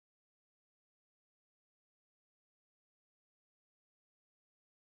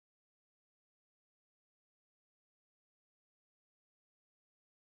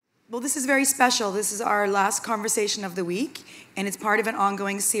Well, this is very special. This is our last conversation of the week, and it's part of an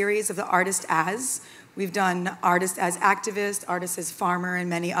ongoing series of the Artist As. We've done Artist as Activist, Artist as Farmer, and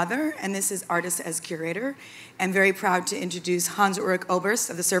many other, and this is Artist as Curator. I'm very proud to introduce Ulrich Obrist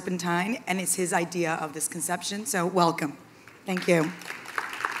of the Serpentine, and it's his idea of this conception, so welcome. Thank you.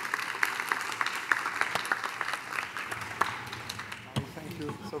 Thank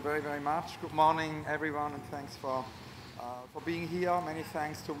you so very, very much. Good morning, everyone, and thanks for being here. Many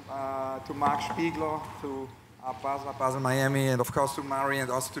thanks to Mark Spiegler, to Basel Miami, and of course to Mari, and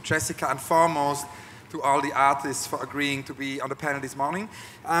also to Jessica, and foremost to all the artists for agreeing to be on the panel this morning.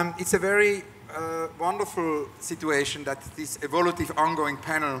 It's a very wonderful situation that this evolutive ongoing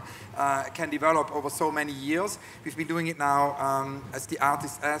panel can develop over so many years. We've been doing it now as the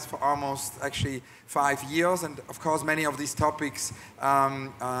Artist As for almost actually 5 years, and of course many of these topics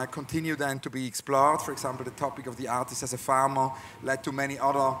continue then to be explored. For example, the topic of the artist as a farmer led to many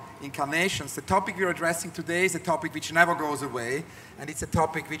other incarnations. The topic we're addressing today is a topic which never goes away, and it's a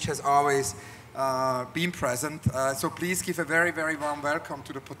topic which has always been present. So please give a very, very warm welcome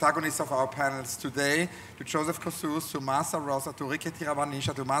to the protagonists of our panels today, to Joseph Kosuth, to Martha Rosler, to Rirkrit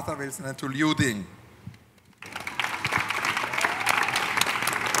Tiravanija, to Martha Wilson, and to Liu Ding.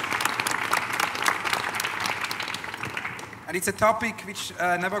 And it's a topic which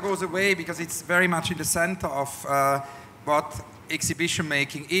never goes away because it's very much in the center of what exhibition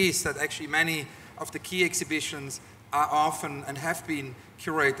making is, that actually many of the key exhibitions are often and have been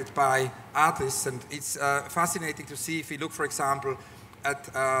curated by artists. And it's fascinating to see, if we look, for example,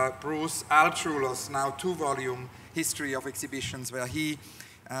 at Bruce Altschuler's now 2-volume history of exhibitions, where he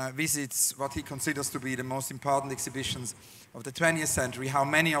visits what he considers to be the most important exhibitions of the 20th century, how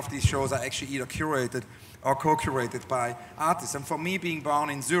many of these shows are actually either curated or co-curated by artists. And for me, being born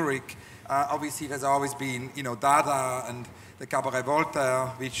in Zurich, obviously there's always been, Dada and the Cabaret Voltaire,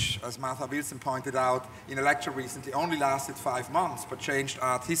 which, as Martha Wilson pointed out in a lecture recently, only lasted 5 months, but changed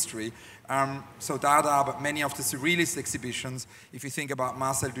art history. So Dada, but many of the Surrealist exhibitions, if you think about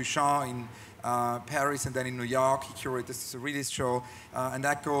Marcel Duchamp in Paris and then in New York, he curated the Surrealist show, and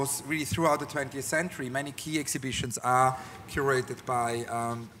that goes really throughout the 20th century. Many key exhibitions are curated by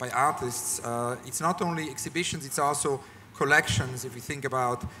artists. It's not only exhibitions, it's also collections. If you think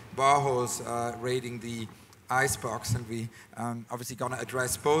about Warhol's raiding the Icebox, and we obviously going to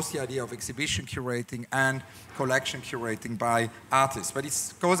address both the idea of exhibition curating and collection curating by artists. But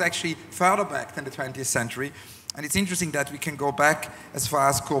it goes actually further back than the 20th century. And it's interesting that we can go back as far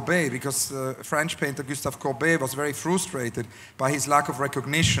as Courbet, because French painter Gustave Courbet was very frustrated by his lack of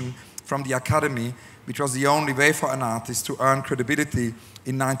recognition from the Academy, which was the only way for an artist to earn credibility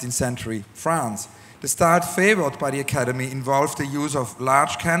in 19th century France. The style favored by the Academy involved the use of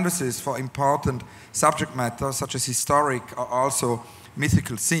large canvases for important subject matter, such as historic or also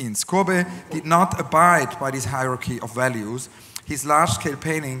mythical scenes. Courbet did not abide by this hierarchy of values. His large-scale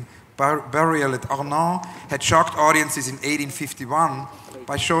painting, Burial at Ornans, had shocked audiences in 1851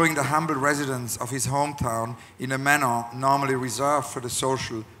 by showing the humble residents of his hometown in a manner normally reserved for the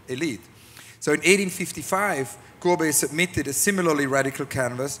social elite. So in 1855, Courbet submitted a similarly radical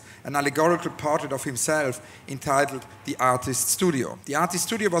canvas, an allegorical portrait of himself entitled The Artist's Studio. The Artist's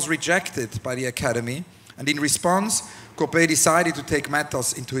Studio was rejected by the Academy, and in response, Courbet decided to take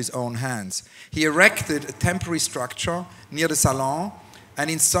matters into his own hands. He erected a temporary structure near the Salon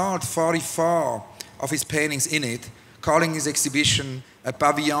and installed 44 of his paintings in it, calling his exhibition a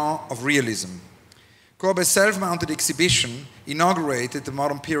pavilion of realism. Courbet's self-mounted exhibition inaugurated the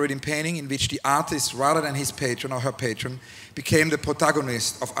modern period in painting, in which the artist, rather than his patron or her patron, became the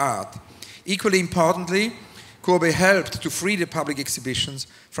protagonist of art. Equally importantly, Courbet helped to free the public exhibitions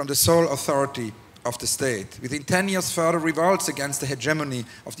from the sole authority of the state. Within 10 years, further revolts against the hegemony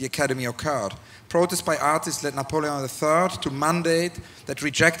of the Academy occurred. Protests by artists led Napoleon III to mandate that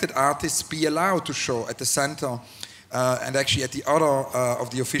rejected artists be allowed to show at the center and actually at the other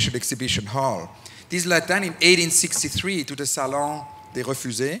of the official exhibition hall. This led then in 1863 to the Salon des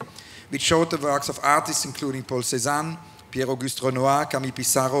Refusés, which showed the works of artists including Paul Cézanne, Pierre-Auguste Renoir, Camille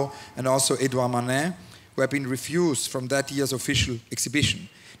Pissarro, and also Édouard Manet, who had been refused from that year's official exhibition.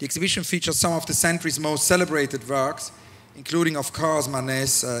 The exhibition features some of the century's most celebrated works, including, of course,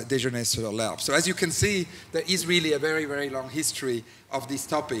 Manet's Déjeuner sur l'herbe. So as you can see, there is really a very, very long history of this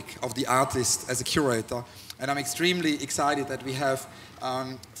topic of the artist as a curator. And I'm extremely excited that we have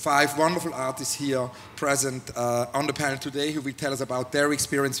 5 wonderful artists here present on the panel today who will tell us about their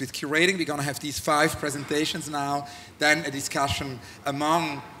experience with curating. We're going to have these 5 presentations now, then a discussion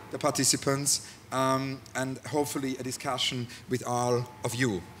among the participants, and hopefully a discussion with all of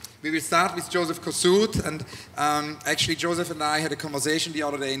you. We will start with Joseph Kosuth, and actually Joseph and I had a conversation the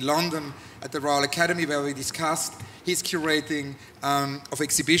other day in London at the Royal Academy where we discussed his curating of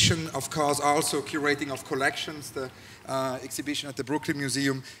exhibition, of course also curating of collections, the exhibition at the Brooklyn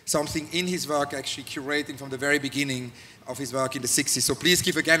Museum, something in his work actually curating from the very beginning of his work in the 60s. So please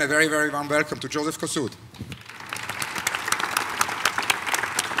give again a very, very warm welcome to Joseph Kosuth.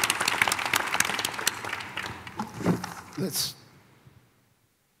 Let's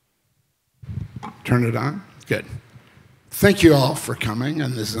turn it on. Good. Thank you all for coming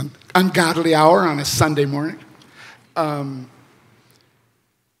on this ungodly hour on a Sunday morning.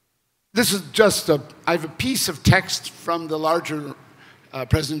 This is just I have a piece of text from the larger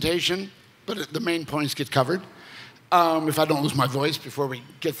presentation, but the main points get covered, if I don't lose my voice before we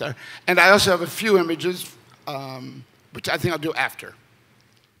get there. And I also have a few images, which I think I'll do after.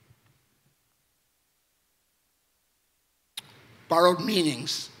 Borrowed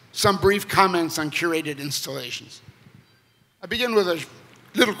meanings, some brief comments on curated installations. I begin with a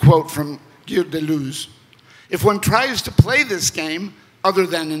little quote from Gilles Deleuze. If one tries to play this game other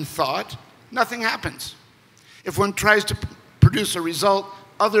than in thought, nothing happens. If one tries to produce a result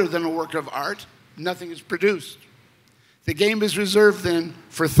other than a work of art, nothing is produced. The game is reserved then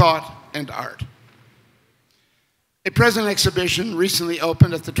for thought and art. A present exhibition recently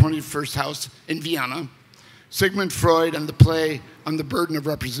opened at the 21st House in Vienna, Sigmund Freud and the play On the Burden of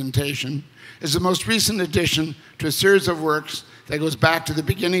Representation, is the most recent addition to a series of works that goes back to the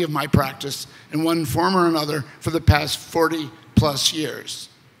beginning of my practice in one form or another for the past 40+ years.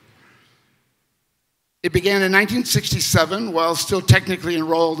 It began in 1967 while still technically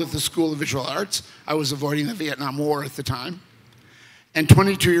enrolled at the School of Visual Arts. I was avoiding the Vietnam War at the time. And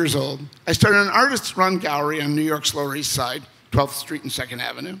 22 years old, I started an artist-run gallery on New York's Lower East Side, 12th Street and 2nd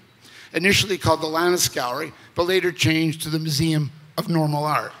Avenue, initially called the Lannis Gallery, but later changed to the Museum of Normal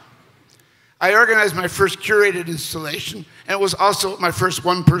Art. I organized my first curated installation, and it was also my first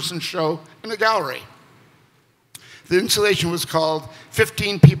one-person show in the gallery. The installation was called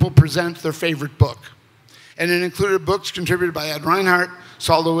 15 People Present Their Favorite Book, and it included books contributed by Ed Reinhardt,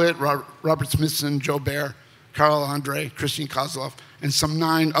 Saul DeWitt, Robert Smithson, Joe Baer, Carl Andre, Christine Kozlov, and some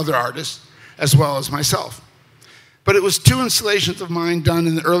 9 other artists, as well as myself. But it was 2 installations of mine done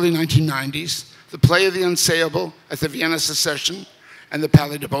in the early 1990s, the Play of the Unsayable at the Vienna Secession and the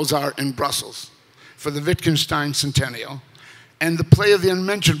Palais des Beaux-Arts in Brussels for the Wittgenstein Centennial, and the Play of the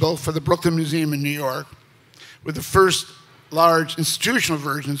Unmentionable for the Brooklyn Museum in New York, were the first large institutional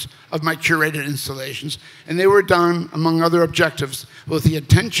versions of my curated installations, and they were done, among other objectives, with the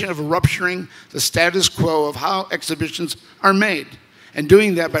intention of rupturing the status quo of how exhibitions are made, and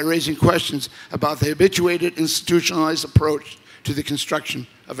doing that by raising questions about the habituated, institutionalized approach to the construction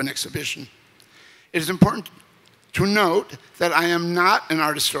of an exhibition. It is important to note that I am not an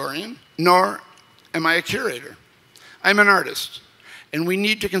art historian, nor am I a curator. I'm an artist, and we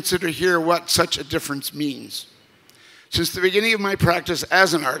need to consider here what such a difference means. Since the beginning of my practice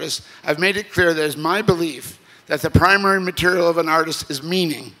as an artist, I've made it clear that it is my belief that the primary material of an artist is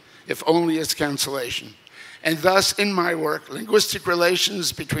meaning, if only its cancellation. And thus, in my work, linguistic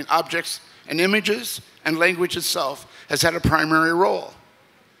relations between objects and images and language itself has had a primary role.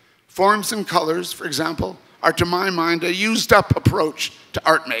 Forms and colors, for example, are to my mind a used-up approach to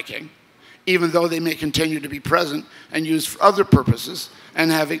art making, even though they may continue to be present and used for other purposes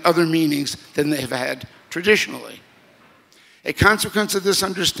and having other meanings than they have had traditionally. A consequence of this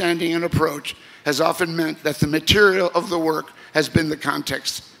understanding and approach has often meant that the material of the work has been the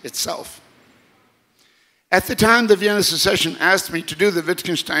context itself. At the time the Vienna Secession asked me to do the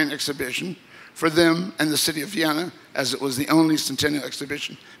Wittgenstein exhibition for them and the city of Vienna, as it was the only centennial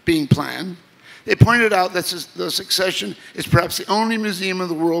exhibition being planned, they pointed out that the Secession is perhaps the only museum in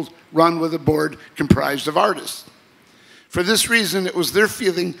the world run with a board comprised of artists. For this reason, it was their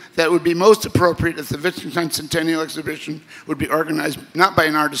feeling that it would be most appropriate if the Wittgenstein Centennial Exhibition would be organized not by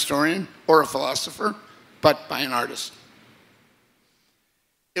an art historian or a philosopher, but by an artist.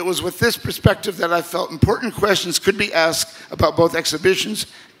 It was with this perspective that I felt important questions could be asked about both exhibitions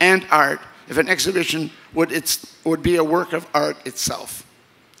and art if an exhibition would be a work of art itself.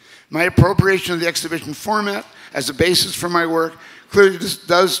 My appropriation of the exhibition format as a basis for my work clearly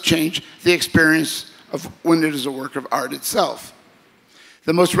does change the experience of when it is a work of art itself.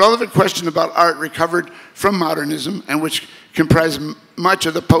 The most relevant question about art recovered from modernism, and which comprise much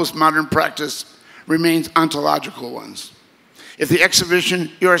of the postmodern practice, remains ontological ones. If the exhibition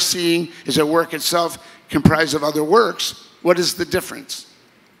you are seeing is a work itself comprised of other works, what is the difference?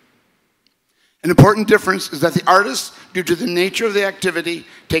 An important difference is that the artist, due to the nature of the activity,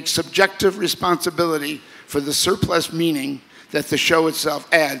 takes subjective responsibility for the surplus meaning that the show itself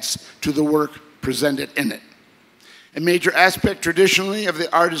adds to the work presented in it. A major aspect traditionally of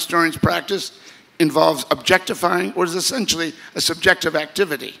the art historian's practice involves objectifying what is essentially a subjective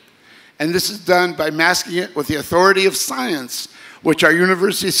activity. And this is done by masking it with the authority of science, which our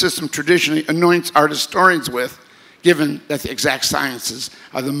university system traditionally anoints art historians with, given that the exact sciences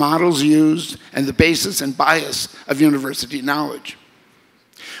are the models used and the basis and bias of university knowledge.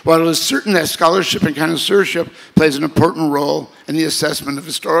 While it is certain that scholarship and connoisseurship plays an important role in the assessment of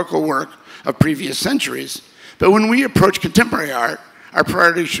historical work of previous centuries, but when we approach contemporary art, our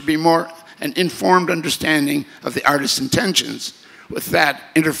priority should be more an informed understanding of the artist's intentions, with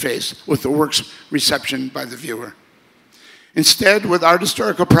that interface with the work's reception by the viewer. Instead, with art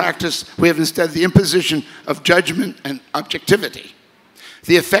historical practice, we have instead the imposition of judgment and objectivity.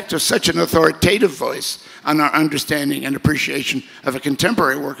 The effect of such an authoritative voice on our understanding and appreciation of a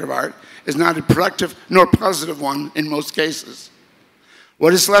contemporary work of art is not a productive nor positive one in most cases.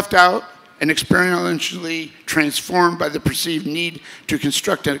 What is left out and experientially transformed by the perceived need to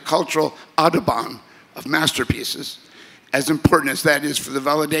construct a cultural Audubon of masterpieces, as important as that is for the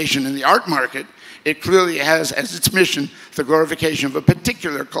validation in the art market, it clearly has as its mission the glorification of a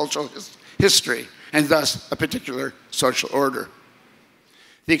particular cultural history and thus a particular social order.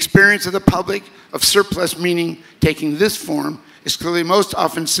 The experience of the public of surplus meaning taking this form is clearly most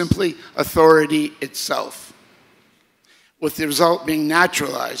often simply authority itself, with the result being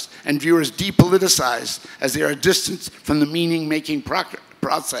naturalized and viewers depoliticized as they are distanced from the meaning-making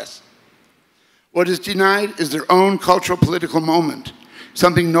process. What is denied is their own cultural political moment,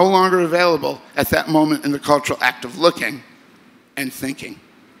 something no longer available at that moment in the cultural act of looking and thinking.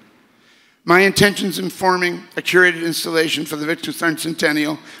 My intentions in forming a curated installation for the Wittgenstein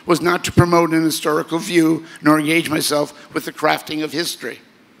Centennial was not to promote an historical view nor engage myself with the crafting of history.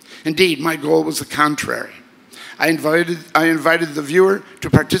 Indeed, my goal was the contrary. I invited the viewer to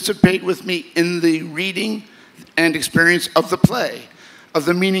participate with me in the reading and experience of the play, of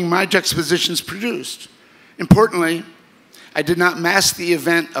the meaning my juxtapositions produced. Importantly, I did not mask the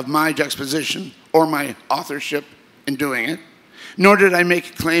event of my juxtaposition or my authorship in doing it, nor did I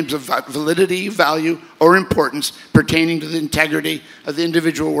make claims of validity, value, or importance pertaining to the integrity of the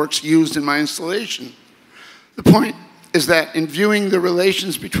individual works used in my installation. The point is that in viewing the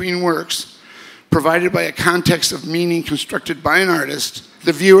relations between works provided by a context of meaning constructed by an artist,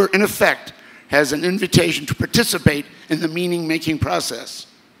 the viewer, in effect, has an invitation to participate in the meaning-making process.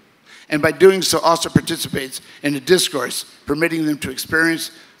 And by doing so also participates in a discourse, permitting them to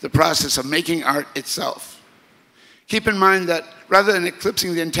experience the process of making art itself. Keep in mind that rather than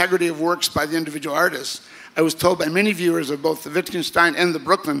eclipsing the integrity of works by the individual artists, I was told by many viewers of both the Wittgenstein and the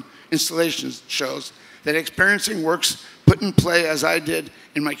Brooklyn installations shows that experiencing works put in play as I did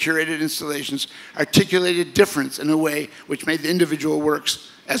in my curated installations articulated difference in a way which made the individual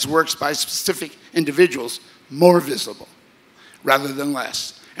works as works by specific individuals more visible rather than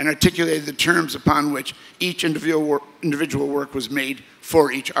less, and articulated the terms upon which each individual work was made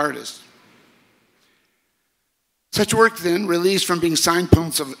for each artist. Such work then, released from being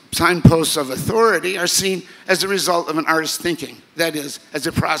signposts of authority, are seen as a result of an artist's thinking, that is, as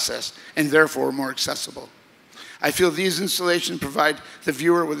a process, and therefore more accessible. I feel these installations provide the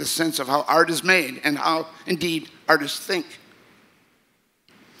viewer with a sense of how art is made and how, indeed, artists think.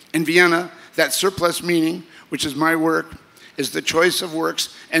 In Vienna, that surplus meaning, which is my work, is the choice of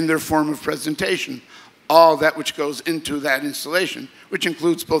works and their form of presentation, all that which goes into that installation, which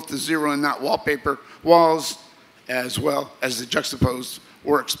includes both the zero and not wallpaper walls, as well as the juxtaposed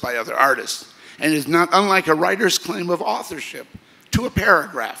works by other artists, and is not unlike a writer's claim of authorship to a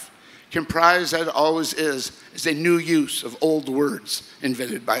paragraph, comprised, as it always is a new use of old words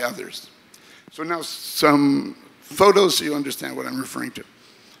invented by others. So now some photos so you understand what I'm referring to,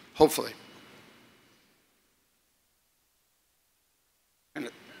 hopefully.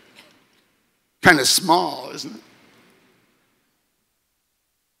 Kind of small, isn't it?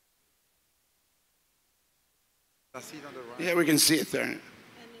 Yeah, we can see it there.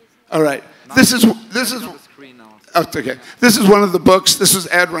 All right. This is oh, okay. This is one of the books. This is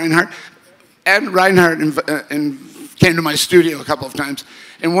Ed Reinhardt. Ed Reinhardt came to my studio a couple of times,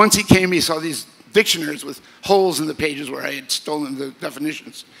 and once he came, he saw these dictionaries with holes in the pages where I had stolen the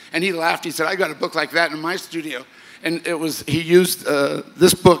definitions, and he laughed. He said, "I got a book like that in my studio," and he used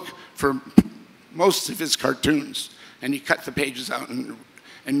this book for most of his cartoons, and he cut the pages out and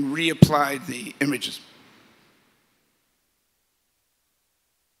reapplied the images.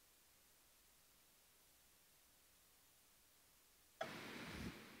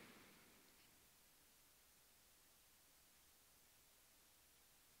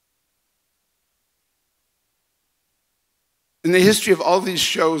 In the history of all these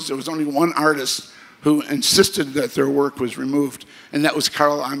shows, there was only one artist who insisted that their work was removed, and that was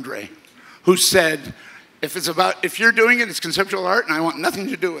Carl Andre, who said, if you're doing it, it's conceptual art, and I want nothing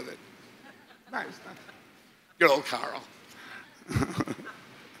to do with it. Nice. Good old Carl.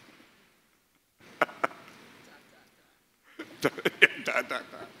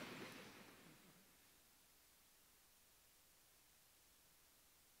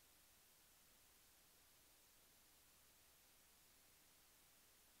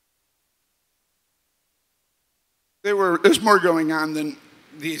 There's more going on than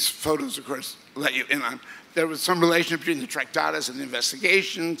these photos, of course, let you in on. There was some relation between the Tractatus and the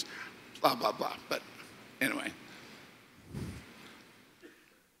investigations, blah, blah, blah. But anyway,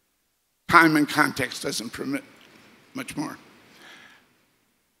 time and context doesn't permit much more.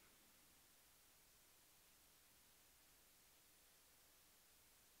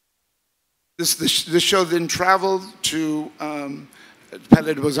 This show then traveled to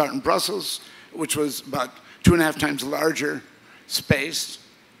Palais de Beaux-Arts in Brussels, which was about 2.5 times larger space.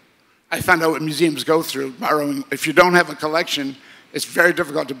 I found out what museums go through borrowing. If you don't have a collection, it's very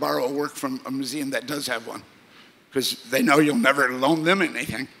difficult to borrow a work from a museum that does have one, because they know you'll never loan them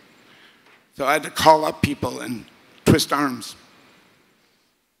anything. So I had to call up people and twist arms.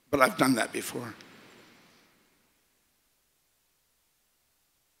 But I've done that before.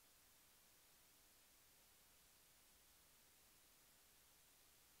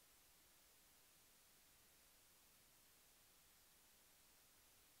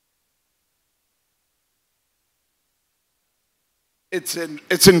 It's in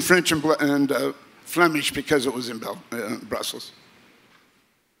French and Flemish because it was in Brussels.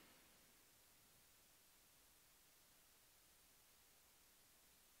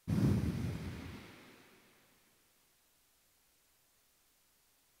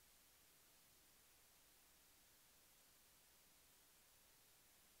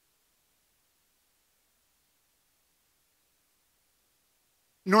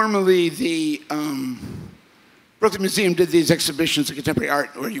 Normally, the Brooklyn Museum did these exhibitions of contemporary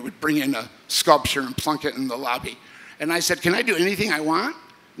art where you would bring in a sculpture and plunk it in the lobby. And I said, can I do anything I want?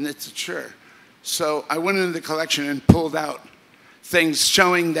 And they said, sure. So I went into the collection and pulled out things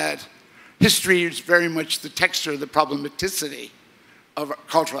showing that history is very much the texture, the problematicity of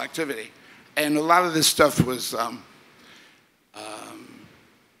cultural activity. And a lot of this stuff was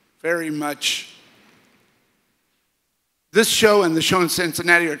very much. This show and the show in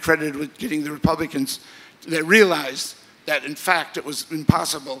Cincinnati are credited with getting the Republicans that realized that, in fact, it was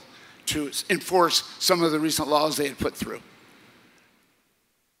impossible to enforce some of the recent laws they had put through.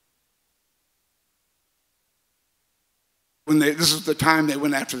 This is the time they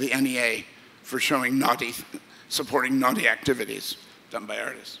went after the NEA for showing supporting naughty activities done by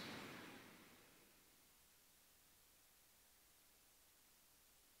artists.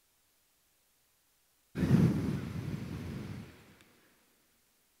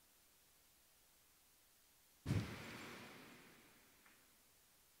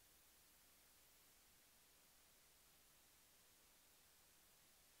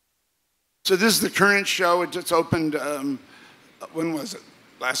 So this is the current show. It just opened, when was it?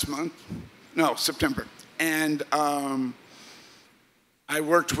 Last month? No, September. And I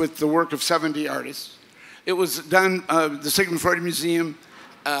worked with the work of 70 artists. It was done, the Sigmund Freud Museum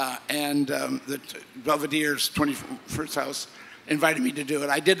and the Belvedere's 21st House invited me to do it.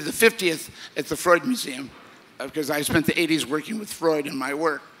 I did the 50th at the Freud Museum because I spent the 80s working with Freud in my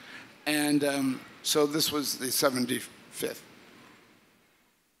work. And so this was the 75th.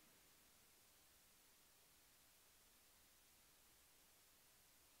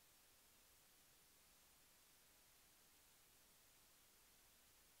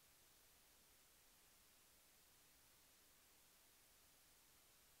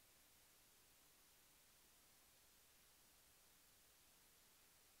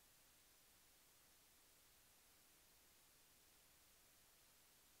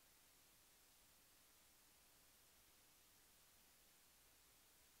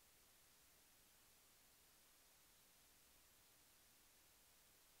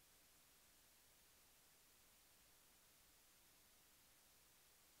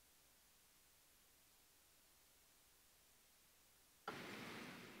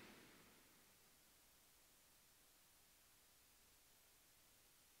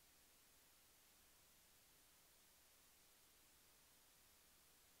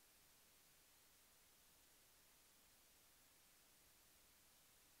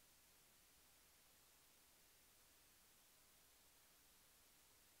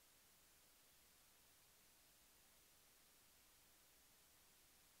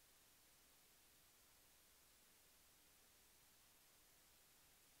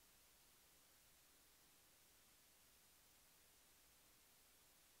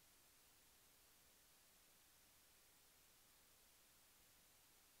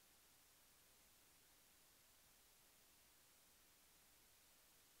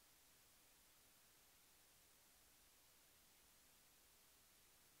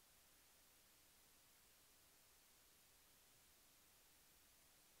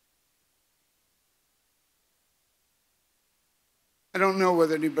 I don't know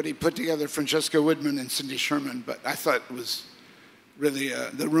whether anybody put together Francesca Woodman and Cindy Sherman, but I thought it was really,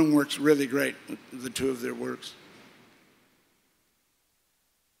 the room works really great, the two of their works.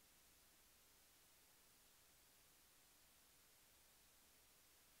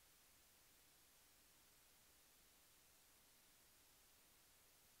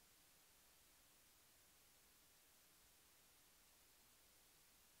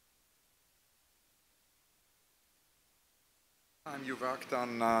 You worked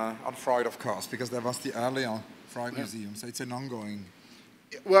on Freud, of course, because there was the earlier Freud Museum, so it's an ongoing.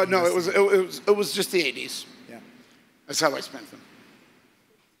 Well, no, it was just the 80s. Yeah, that's how I spent them.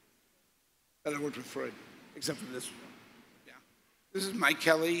 But I worked with Freud, except for this. Yeah, this is Mike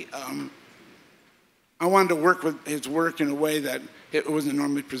Kelly. I wanted to work with his work in a way that it wasn't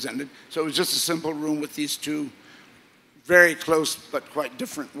normally presented, so it was just a simple room with these two very close but quite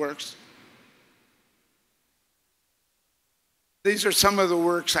different works. These are some of the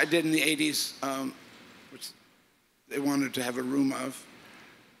works I did in the 80s, which they wanted to have a room of.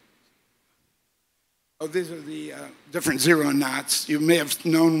 Oh, these are the different zero knots. You may have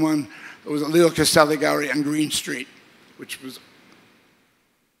known one. It was a Leo Castelli gallery on Green Street, which was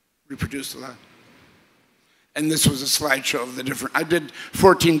reproduced a lot. And this was a slideshow of the different, I did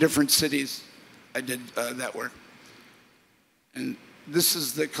 14 different cities. I did that work. And this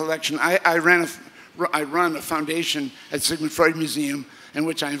is the collection. I run a foundation at Sigmund Freud Museum in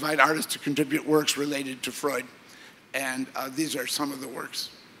which I invite artists to contribute works related to Freud. And these are some of the works.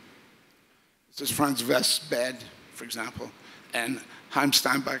 This is Franz West's Bed, for example, and Chaim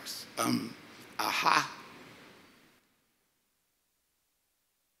Steinbach's Aha.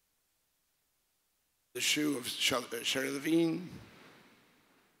 The Shoe of Sherry Levine,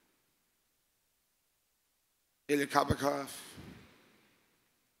 Ilya Kabakov.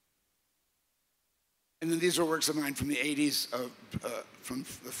 And then these are works of mine from the 80s, from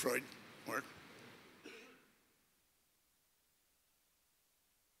the Freud work.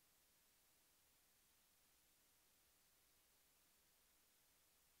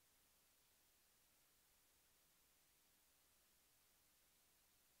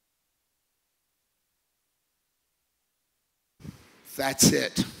 That's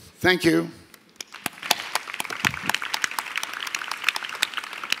it. Thank you.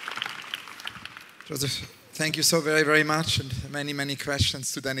 Joseph, thank you so very, very much, and many, many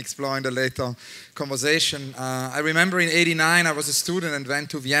questions to then explore in the later conversation. I remember in '89 I was a student and went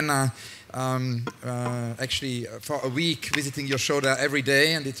to Vienna actually for a week, visiting your show there every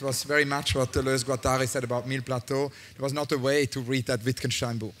day, and it was very much what Deleuze Guattari said about Mille Plateaux. There was not a way to read that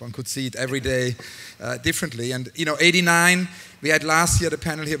Wittgenstein book. One could see it every day differently. And you know, '89, we had last year the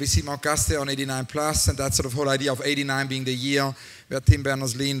panel here with Simon Gaste on 89 Plus, and that sort of whole idea of '89 being the year where Tim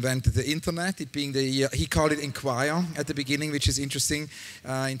Berners-Lee invented the internet, it being the year, he called it Inquire at the beginning, which is interesting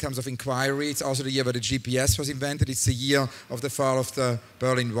in terms of inquiry. It's also the year where the GPS was invented. It's the year of the fall of the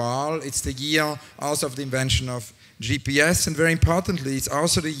Berlin Wall. It's the year also of the invention of GPS, and very importantly, it's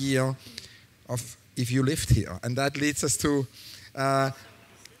also the year of If You Lived Here. And that leads us to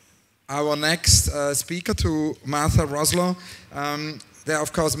our next speaker, to Martha Rosler. There are,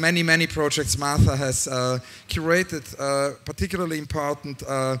 of course, many, many projects Martha has curated. Particularly important,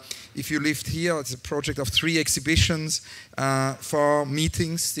 If You Lived Here, it's a project of 3 exhibitions, 4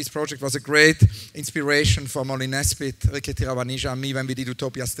 meetings. This project was a great inspiration for Molly Nesbitt, Rirkrit, Tiravanija, and me when we did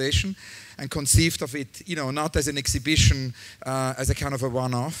Utopia Station, and conceived of it, you know, not as an exhibition, as a kind of a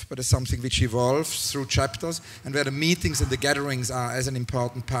one-off, but as something which evolves through chapters, and where the meetings and the gatherings are as an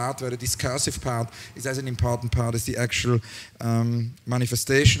important part, where the discursive part is as an important part as the actual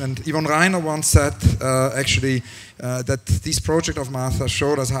manifestation. And Yvonne Reiner once said, actually, that this project of Martha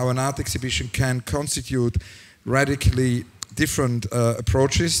showed us how an art exhibition can constitute radically different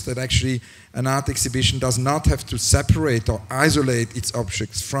approaches, that actually an art exhibition does not have to separate or isolate its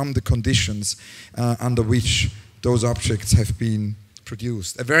objects from the conditions under which those objects have been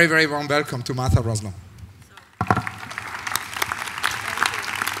produced. A very, very warm welcome to Martha Rosler.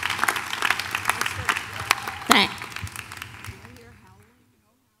 Thanks.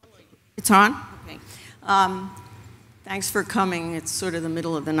 It's on? Okay. Thanks for coming. It's sort of the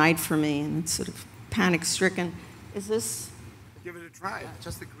middle of the night for me, and it's sort of panic-stricken. Is this? Give it a try.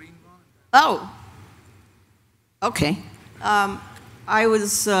 Just the green one. Oh. Okay. I'm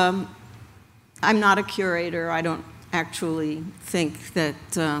not a curator. I don't actually think that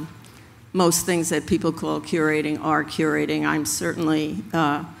most things that people call curating are curating. I'm certainly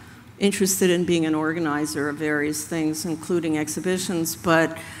interested in being an organizer of various things, including exhibitions,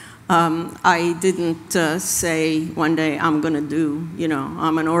 but I didn't say one day I'm going to do, you know,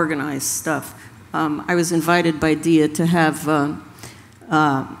 I'm going to organize stuff. I was invited by Dia to have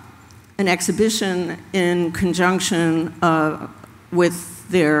an exhibition in conjunction with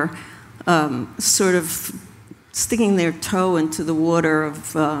their sort of sticking their toe into the water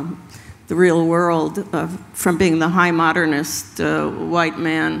of the real world, from being the high modernist white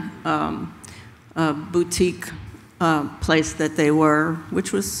man boutique place that they were,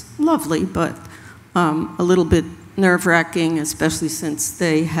 which was lovely, but a little bit nerve-wracking, especially since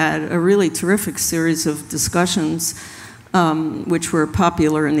they had a really terrific series of discussions, which were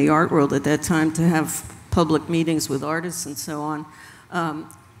popular in the art world at that time, to have public meetings with artists and so on,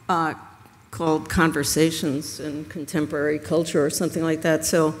 called Conversations in Contemporary Culture or something like that.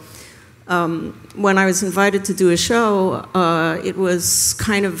 So when I was invited to do a show, it was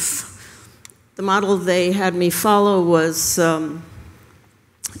kind of, the model they had me follow was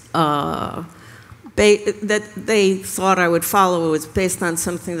that they thought I would follow was based on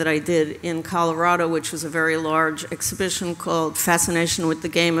something that I did in Colorado, which was a very large exhibition called Fascination with the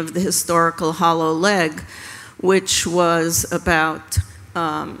Game of the Historical Hollow Leg, which was about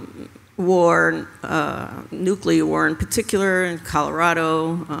war, nuclear war in particular, in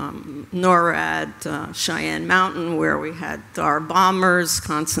Colorado, NORAD, Cheyenne Mountain, where we had our bombers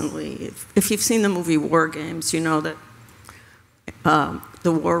constantly. If you've seen the movie War Games, you know that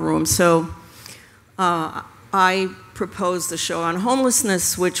the war room. So I proposed a show on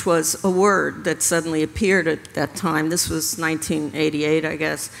homelessness, which was a word that suddenly appeared at that time. This was 1988, I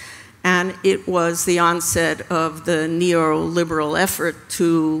guess. And it was the onset of the neoliberal effort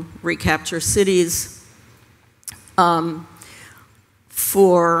to recapture cities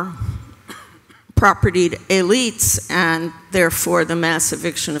for propertied elites, and therefore the mass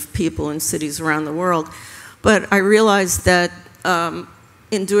eviction of people in cities around the world. But I realized that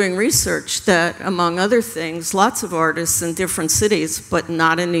in doing research that, among other things, lots of artists in different cities, but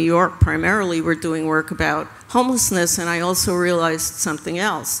not in New York primarily, were doing work about homelessness. And I also realized something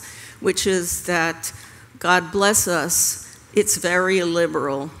else, which is that, God bless us, it's very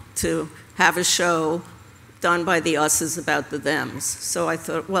liberal to have a show done by the us's about the thems. So I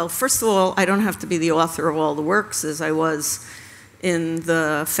thought, well, first of all, I don't have to be the author of all the works, as I was in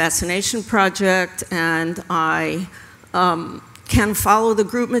the Fascination Project, and I can follow the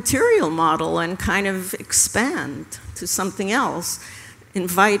group material model and kind of expand to something else,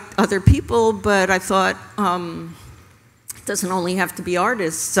 invite other people. But I thought, it doesn't only have to be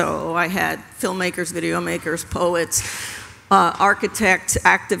artists. So I had filmmakers, video makers, poets, architects,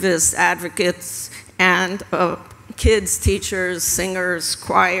 activists, advocates, and kids, teachers, singers,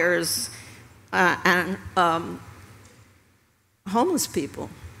 choirs, and homeless people.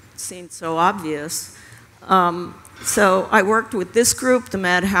 It seemed so obvious. So I worked with this group, the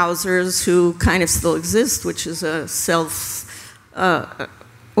Madhausers, who kind of still exist, which is a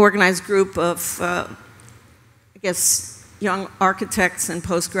self-organized group of, I guess, young architects and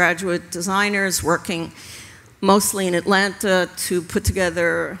postgraduate designers working mostly in Atlanta to put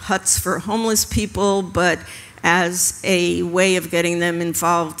together huts for homeless people, but as a way of getting them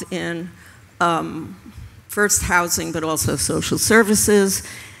involved in first housing, but also social services.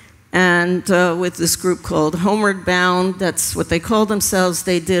 And with this group called Homeward Bound, that's what they call themselves,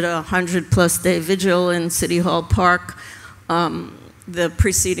 they did a 100+ day vigil in City Hall Park the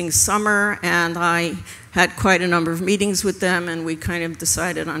preceding summer, and I had quite a number of meetings with them, and we kind of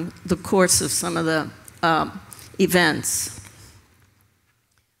decided on the course of some of the events.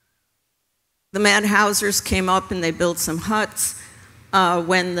 The Madhausers came up and they built some huts.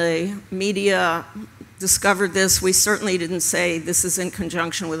 When the media discovered this, we certainly didn't say this is in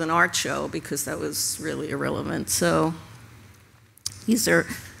conjunction with an art show, because that was really irrelevant. So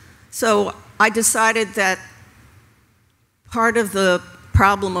I decided that part of the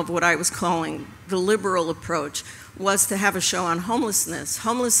problem of what I was calling the liberal approach was to have a show on homelessness.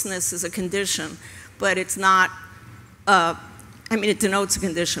 Homelessness is a condition, but it's not, I mean, it denotes a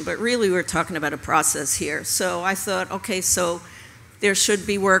condition, but really we're talking about a process here. So I thought, okay, so there should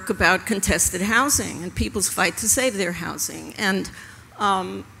be work about contested housing and people's fight to save their housing. And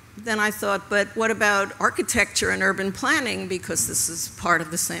then I thought, but what about architecture and urban planning, because this is part of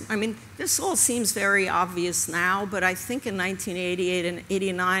the same. I mean, this all seems very obvious now, but I think in 1988 and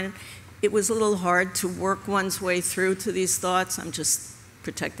 89, it was a little hard to work one's way through to these thoughts. I'm just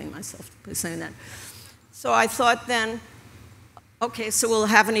protecting myself by saying that. So I thought then, okay, so we'll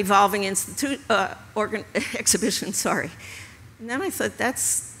have an evolving exhibition, sorry. And then I thought,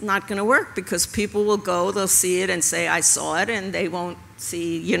 that's not going to work, because people will go, they'll see it and say, I saw it, and they won't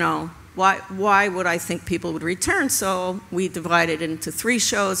see, you know, why would I think people would return? So we divided it into 3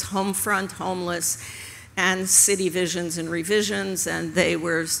 shows, Homefront, Homeless, and City Visions and Revisions, and they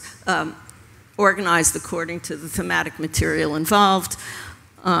were organized according to the thematic material involved.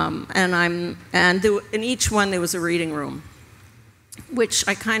 In each one there was a reading room, which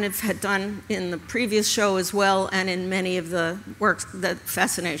I kind of had done in the previous show as well, and in many of the works, that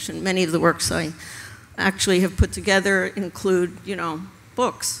fascination, many of the works I actually have put together include, you know,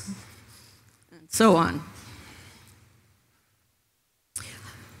 books, and so on.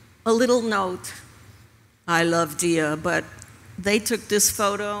 A little note, I love Dia, but they took this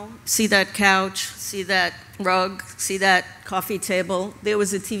photo, see that couch, see that rug, see that coffee table. There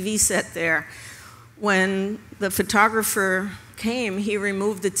was a TV set there. When the photographer came, he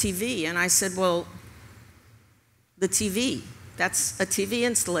removed the TV, and I said, well, the TV, that's a TV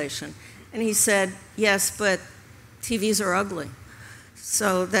installation. And he said, yes, but TVs are ugly.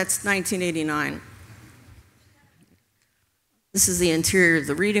 So that's 1989. This is the interior of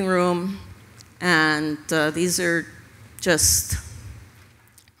the reading room, and these are just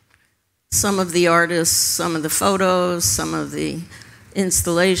some of the artists, some of the photos, some of the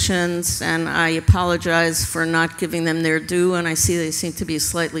installations, and I apologize for not giving them their due, and I see they seem to be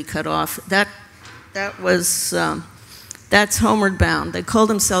slightly cut off. That's Homeward Bound. They call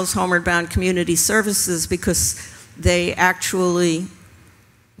themselves Homeward Bound Community Services because they actually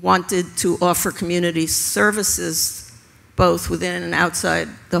wanted to offer community services both within and outside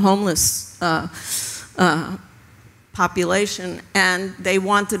the homeless population, and they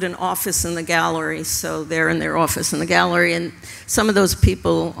wanted an office in the gallery, so they're in their office in the gallery, and some of those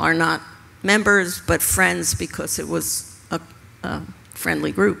people are not members but friends because it was a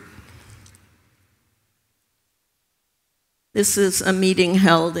friendly group. This is a meeting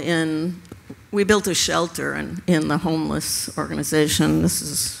held we built a shelter in the homeless organization. This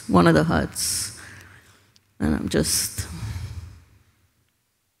is one of the huts, and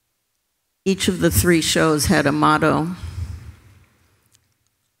each of the 3 shows had a motto.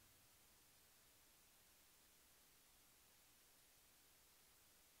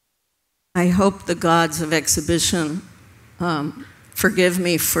 I hope the gods of exhibition forgive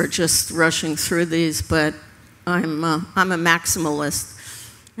me for just rushing through these, but I'm a maximalist,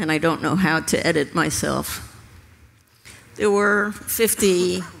 and I don't know how to edit myself. There were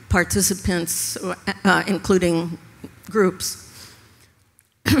 50 participants, including groups.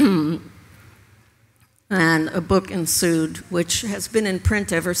 And a book ensued, which has been in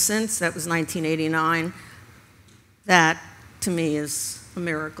print ever since. That was 1989. That, to me, is a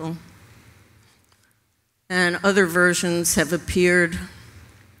miracle. And other versions have appeared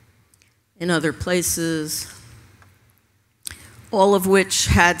in other places, all of which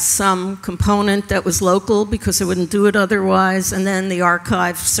had some component that was local because I wouldn't do it otherwise, and then the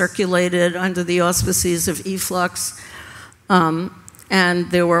archive circulated under the auspices of eFlux.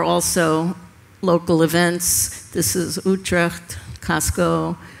 And there were also local events. This is Utrecht,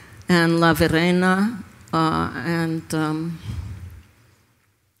 Casco, and La Verena,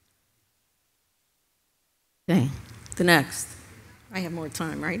 okay, the next. I have more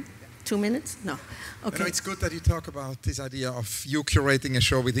time, right? 2 minutes? No. Okay. No, it's good that you talk about this idea of you curating a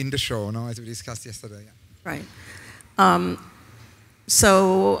show within the show, no, as we discussed yesterday. Right. One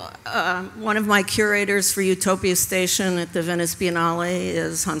of my curators for Utopia Station at the Venice Biennale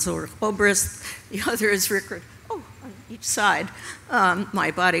is Ulrich Obrist. The other is Rirkrit. Oh, on each side.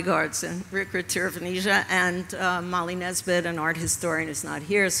 My bodyguards, and Rirkrit, Tiravanija, and Molly Nesbitt, an art historian, is not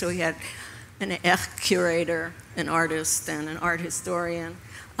here. So we had an curator, an artist, and an art historian.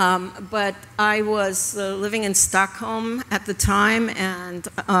 But I was living in Stockholm at the time, and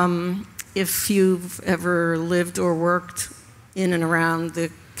if you've ever lived or worked in and around the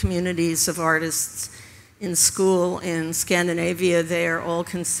communities of artists in school in Scandinavia, they are all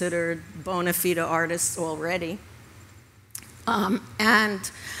considered bona fide artists already. So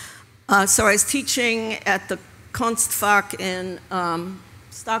I was teaching at the Konstfack in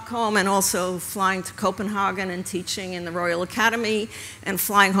Stockholm, and also flying to Copenhagen and teaching in the Royal Academy, and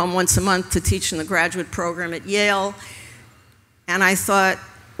flying home once a month to teach in the graduate program at Yale. And I thought,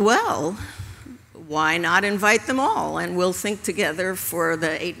 well, why not invite them all? And we'll think together for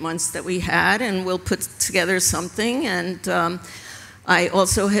the 8 months that we had, and we'll put together something. And I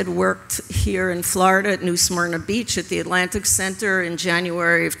also had worked here in Florida at New Smyrna Beach at the Atlantic Center in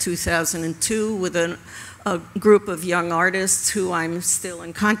January of 2002 with a group of young artists who I'm still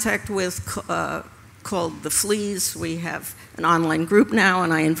in contact with called The Fleas. We have an online group now,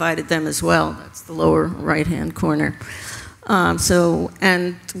 and I invited them as well. That's the lower right-hand corner.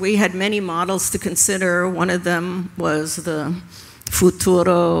 And we had many models to consider. One of them was the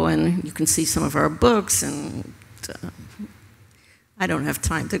Futuro, and you can see some of our books. And I don't have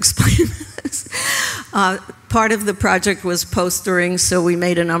time to explain this. Part of the project was postering, so we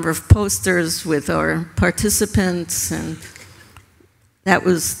made a number of posters with our participants, and that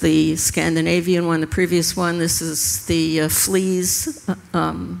was the Scandinavian one, the previous one. This is the Fleas,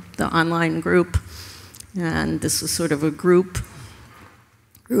 the online group, and this was sort of a group.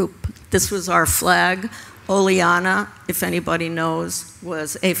 This was our flag. Oleana, if anybody knows,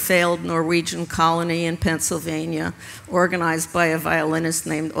 was a failed Norwegian colony in Pennsylvania, organized by a violinist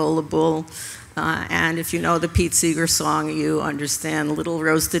named Ole Bull. And if you know the Pete Seeger song, you understand little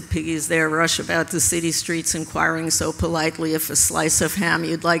roasted piggies there rush about the city streets inquiring so politely if a slice of ham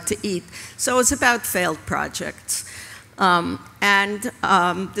you'd like to eat. So it's about failed projects.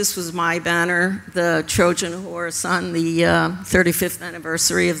 This was my banner, the Trojan horse on the 35th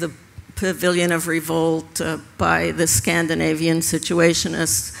anniversary of the Pavilion of Revolt by the Scandinavian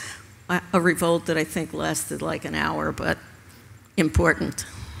Situationists, a revolt that I think lasted like an hour, but important.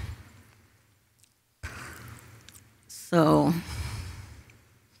 So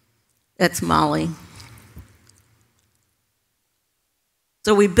that's Molly.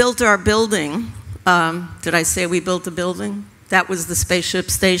 So we built our building. Did I say we built a building? That was the spaceship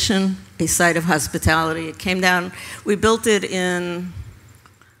station, a site of hospitality. It came down, we built it in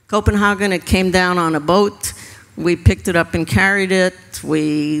Copenhagen. It came down on a boat. We picked it up and carried it.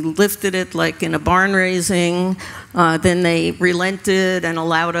 We lifted it like in a barn raising. Then they relented and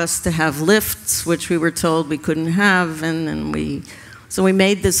allowed us to have lifts, which we were told we couldn't have. And then so we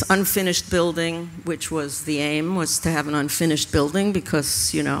made this unfinished building, which was the aim, was to have an unfinished building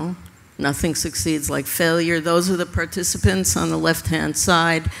because, you know, nothing succeeds like failure. Those are the participants on the left-hand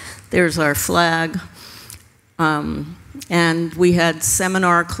side. There's our flag. And we had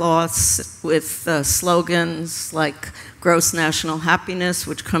seminar cloths with slogans like gross national happiness,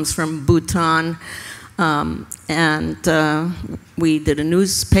 which comes from Bhutan. We did a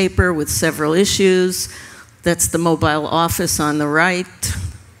newspaper with several issues. That's the mobile office on the right.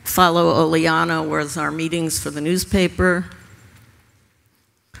 Follow Oleana was our meetings for the newspaper.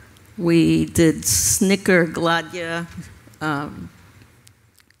 We did Snicker Gladya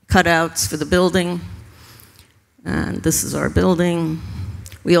cutouts for the building. And this is our building.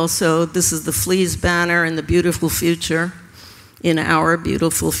 We also, this is the Fleas banner in the beautiful future, in our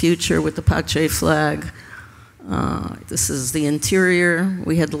beautiful future with the Pache flag. This is the interior.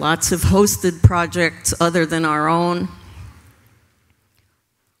 We had lots of hosted projects other than our own.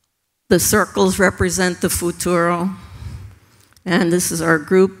 The circles represent the futuro. And this is our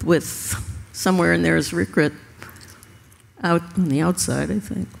group with, somewhere in there is Rirkrit, out on the outside, I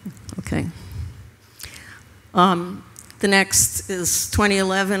think. Okay. The next is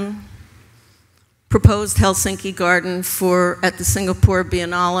 2011, proposed Helsinki garden at the Singapore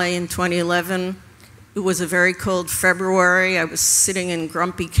Biennale in 2011. It was a very cold February. I was sitting in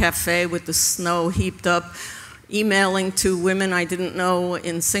Grumpy Cafe with the snow heaped up, emailing to women I didn't know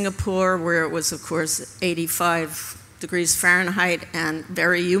in Singapore, where it was, of course, 85 degrees Fahrenheit and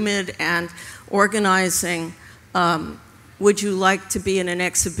very humid, and organizing, would you like to be in an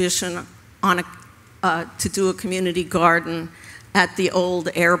exhibition on to do a community garden at the old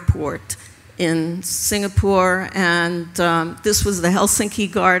airport in Singapore. And this was the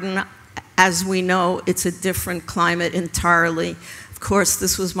Helsinki garden. As we know, it's a different climate entirely. Of course,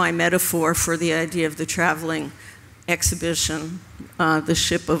 this was my metaphor for the idea of the traveling exhibition, the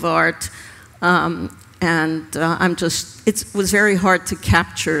ship of art. It was very hard to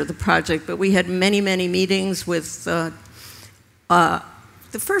capture the project, but we had many, many meetings with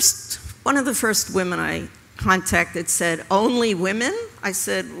one of the first women I contacted said, "Only women?" I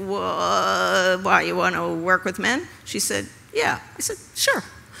said, well, "Why, you want to work with men?" She said, "Yeah." I said, "Sure."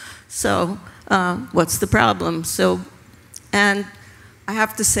 So what's the problem? And I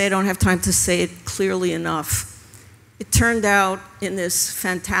have to say, I don't have time to say it clearly enough. It turned out in this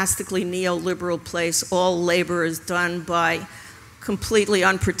fantastically neoliberal place, all labor is done by completely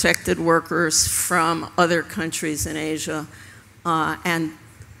unprotected workers from other countries in Asia. And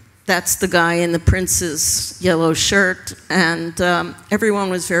that's the guy in the prince's yellow shirt. And everyone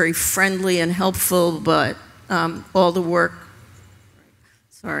was very friendly and helpful, but all the work,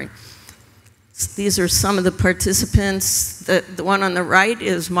 sorry. These are some of the participants. The one on the right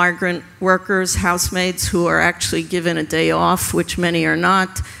is migrant workers, housemaids who are actually given a day off, which many are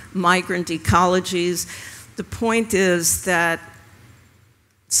not, migrant ecologies. The point is that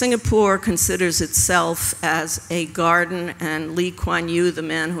Singapore considers itself as a garden, and Lee Kuan Yew, the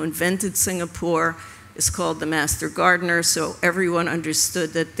man who invented Singapore, is called the master gardener, so everyone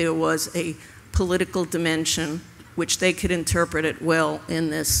understood that there was a political dimension which they could interpret it well in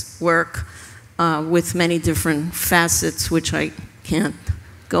this work with many different facets, which I can't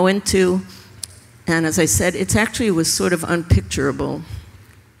go into. And as I said, it actually was sort of unpicturable.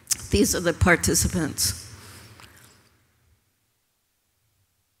 These are the participants.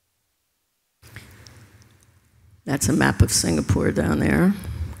 That's a map of Singapore down there.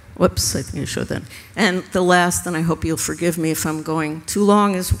 Whoops, I think I showed that. And the last, and I hope you'll forgive me if I'm going too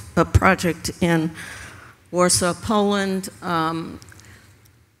long, is a project in Warsaw, Poland,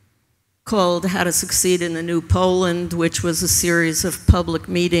 called How to Succeed in the New Poland, which was a series of public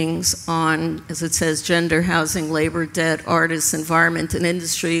meetings on, as it says, gender, housing, labor, debt, artists, environment, and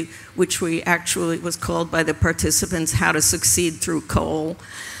industry, which we actually was called by the participants How to Succeed Through Coal.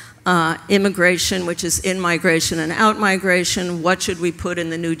 Immigration, which is in-migration and out-migration. What should we put in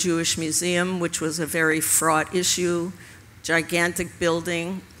the new Jewish museum, which was a very fraught issue. Gigantic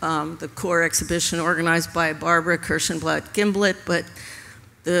building, the core exhibition organized by Barbara Kirschenblatt-Gimblett, but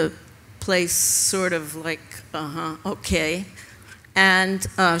the place sort of like, okay. And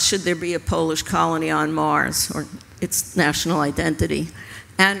should there be a Polish colony on Mars, or its national identity?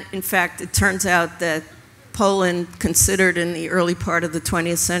 And in fact, it turns out that Poland, considered in the early part of the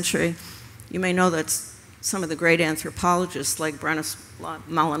 20th century, you may know that some of the great anthropologists like Bronislaw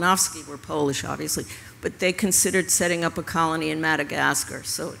Malinowski were Polish, obviously, but they considered setting up a colony in Madagascar,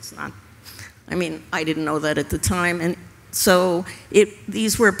 so it's not, I mean, I didn't know that at the time. And so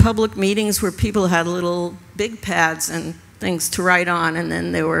these were public meetings where people had little big pads and things to write on, and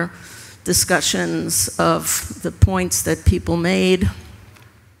then there were discussions of the points that people made.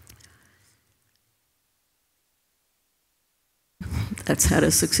 That's How to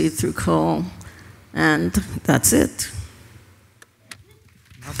Succeed Through Coal, and that's it.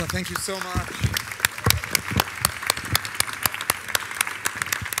 Martha, thank you so much.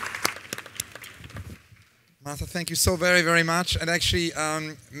 Martha, thank you so very, very much. And actually,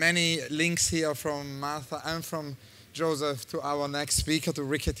 many links here from Martha and from Joseph to our next speaker, to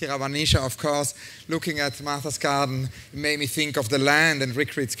Rirkrit Tiravanija, of course. Looking at Martha's garden, it made me think of the land and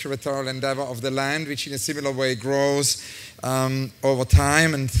Rirkrit's curatorial endeavor of the land, which in a similar way grows over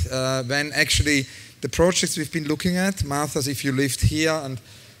time. And when actually the projects we've been looking at, Martha's If You Lived Here, and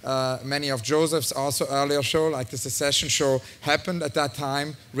many of Joseph's also earlier show, like the Secession show, happened at that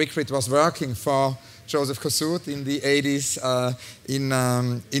time. Rirkrit was working for Joseph Kosuth in the 80s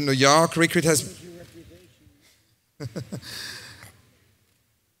in New York. Rirkrit has...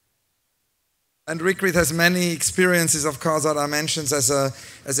 And Rirkrit has many experiences, of course, that are mentioned as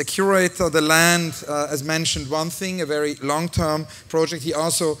a curator. The land, as mentioned, one thing, a very long-term project. He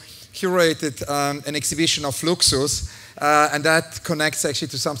also curated an exhibition of Fluxus, and that connects actually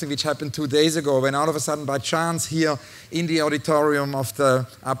to something which happened 2 days ago, when all of a sudden, by chance, here in the auditorium of the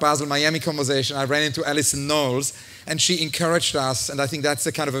Basel Miami conversation, I ran into Alison Knowles, and she encouraged us, and I think that's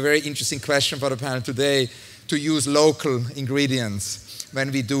a kind of a very interesting question for the panel today, to use local ingredients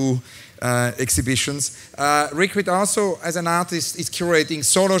when we do exhibitions. Rirkrit also, as an artist, is curating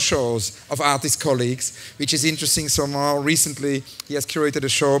solo shows of artist colleagues, which is interesting. So more recently, he has curated a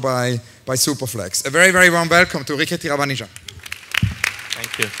show by Superflex. A very, very warm welcome to Rirkrit Tiravanija.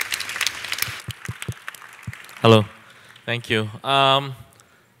 Thank you. Hello. Thank you.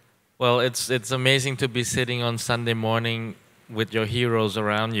 Well, it's amazing to be sitting on Sunday morning with your heroes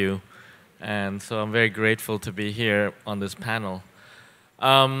around you. And so I'm very grateful to be here on this panel.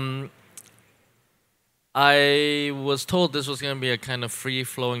 I was told this was going to be a kind of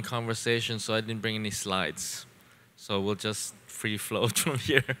free-flowing conversation, so I didn't bring any slides. So we'll just free-flow from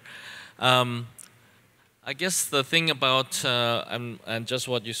here. I guess the thing about, and just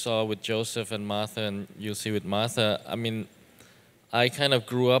what you saw with Joseph and Martha, and you'll see with Martha, I mean, I kind of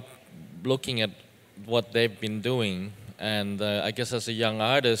grew up looking at what they've been doing. And I guess as a young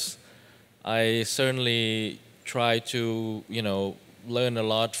artist, I certainly try to, you know, learn a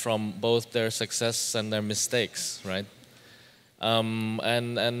lot from both their success and their mistakes, right?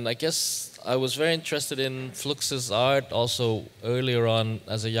 And I guess I was very interested in Fluxus' art also earlier on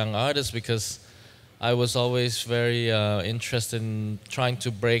as a young artist, because I was always very interested in trying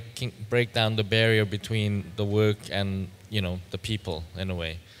to break down the barrier between the work and, you know, the people in a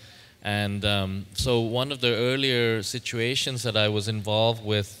way. And so one of the earlier situations that I was involved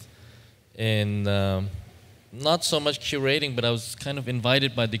with in not so much curating, but I was kind of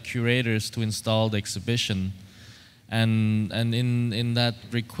invited by the curators to install the exhibition. And in that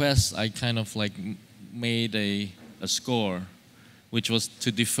request, I kind of like made a score, which was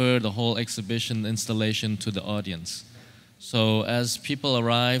to defer the whole exhibition installation to the audience. So as people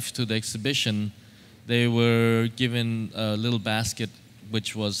arrived to the exhibition, they were given a little basket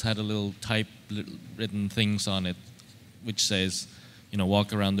which had a little typewritten things on it, which says, you know,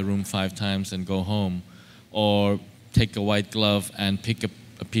 walk around the room 5 times and go home. Or take a white glove and pick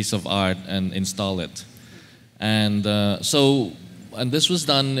a piece of art and install it. And and this was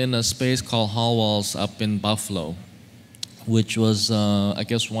done in a space called Hall Walls up in Buffalo, which was, I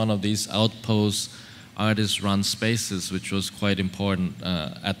guess, one of these outpost artist-run spaces, which was quite important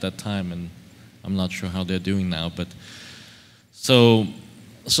at that time, and I'm not sure how they're doing now. But so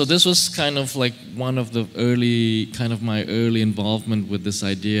this was kind of like one of the my early involvement with this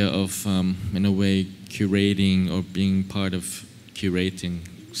idea of, in a way, curating or being part of curating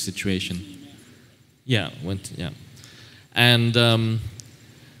situation. Yeah, and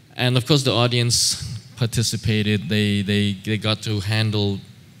of course the audience participated. They got to handle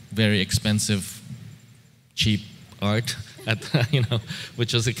very expensive, cheap art,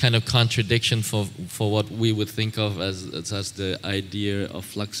 which was a kind of contradiction for what we would think of as the idea of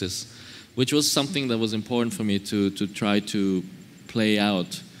Fluxus, which was something that was important for me to try to play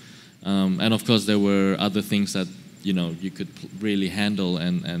out. And of course there were other things that you could really handle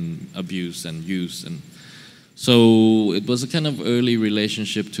and abuse and use. And so it was a kind of early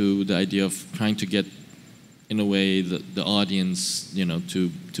relationship to the idea of trying to get, in a way, the audience,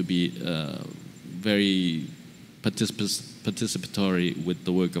 to be very participatory with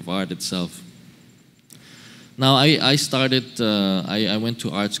the work of art itself. Now I went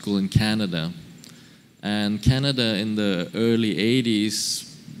to art school in Canada, and Canada in the early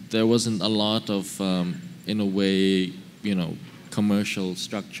 80s, there wasn't a lot of, in a way, commercial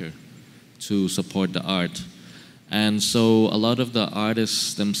structure to support the art. And so a lot of the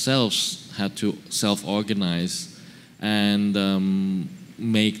artists themselves had to self-organize and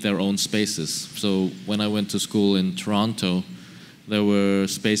make their own spaces. So when I went to school in Toronto, there were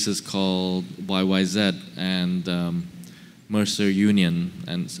spaces called YYZ and Mercer Union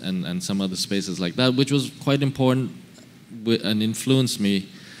and some other spaces like that, which was quite important and influenced me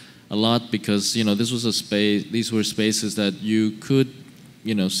a lot, because this was a space. These were spaces that you could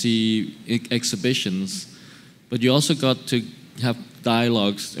see exhibitions, but you also got to have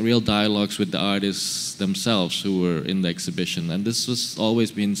dialogues, real dialogues with the artists themselves who were in the exhibition. And this has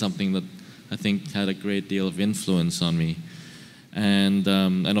always been something that I think had a great deal of influence on me. And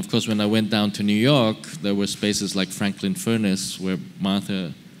of course, when I went down to New York, there were spaces like Franklin Furnace, where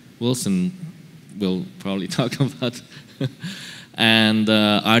Martha Wilson will probably talk about, and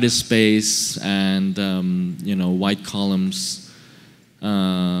Artist Space, and White Columns,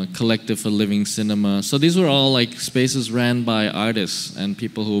 Collective for Living Cinema. So these were all like spaces ran by artists and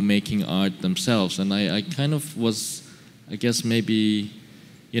people who were making art themselves. And I kind of was, I guess, maybe,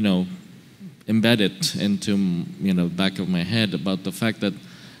 embedded into, back of my head about the fact that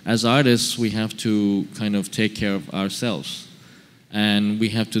as artists, we have to kind of take care of ourselves. And we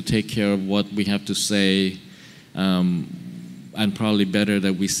have to take care of what we have to say, and probably better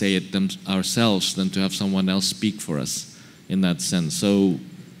that we say it ourselves than to have someone else speak for us. In that sense, so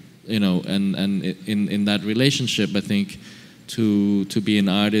and in that relationship, I think to be an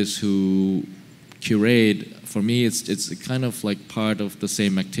artist who curate, for me, it's kind of like part of the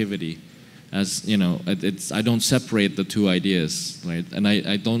same activity, as I don't separate the two ideas, right? And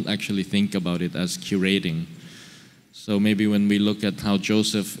I don't actually think about it as curating. So maybe when we look at how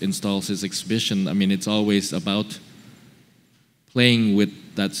Joseph installs his exhibition, I mean, it's always about playing with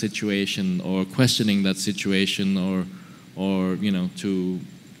that situation or questioning that situation, or to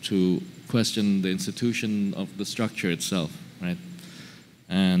question the institution of the structure itself, right?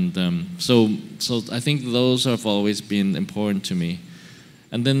 And so I think those have always been important to me.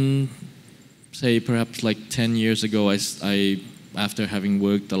 And then, say perhaps like 10 years ago, I after having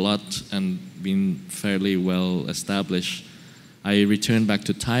worked a lot and been fairly well established, I returned back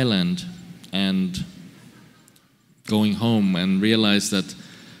to Thailand, and going home, and realized that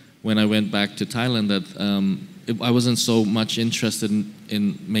when I went back to Thailand that I wasn't so much interested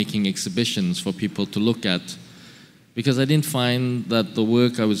in making exhibitions for people to look at, because I didn't find that the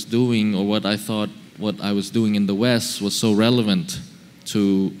work I was doing, or what I thought what I was doing in the West, was so relevant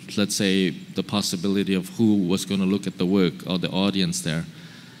to, let's say, the possibility of who was going to look at the work or the audience there.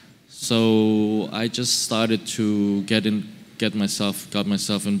 So I just started to got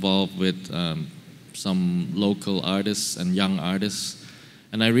myself involved with some local artists and young artists.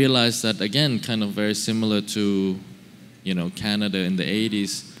 And I realized that, again, kind of very similar to, Canada in the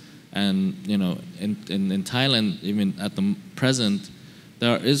 80s, and, in Thailand, even at the present,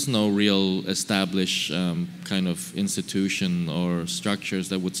 there is no real established kind of institution or structures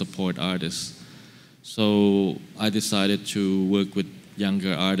that would support artists. So I decided to work with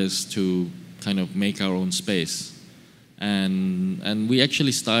younger artists to kind of make our own space. And we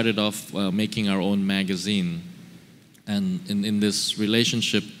actually started off making our own magazine. And in this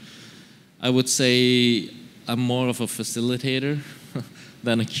relationship, I would say I'm more of a facilitator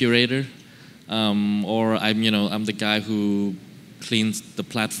than a curator, or I'm the guy who cleans the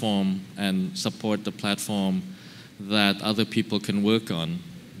platform and support the platform that other people can work on.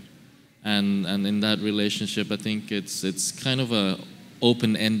 And in that relationship, I think it's kind of a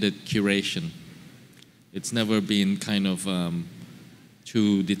open-ended curation. It's never been kind of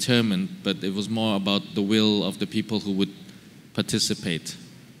too determined, but it was more about the will of the people who would participate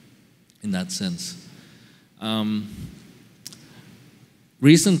in that sense.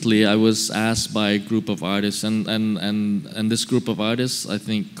 Recently, I was asked by a group of artists, and this group of artists, I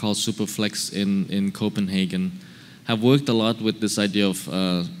think called Superflex in Copenhagen, have worked a lot with this idea of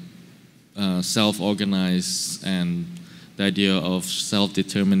self-organize and the idea of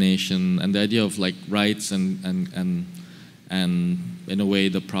self-determination and the idea of like rights and in a way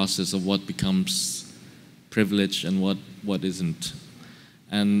the process of what becomes privilege and what isn't.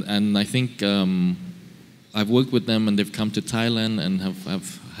 And I think I've worked with them and they've come to Thailand and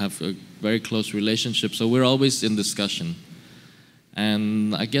have a very close relationship. So we're always in discussion.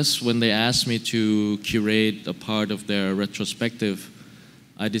 And I guess when they asked me to curate a part of their retrospective,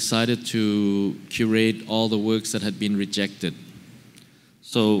 I decided to curate all the works that had been rejected.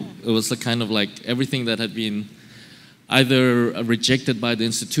 So it was a kind of like everything that had been either rejected by the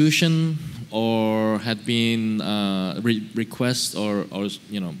institution or had been requests or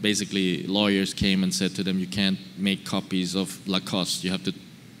basically lawyers came and said to them, you can't make copies of Lacoste. You have to,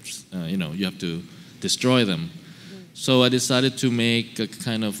 you have to destroy them. So I decided to make a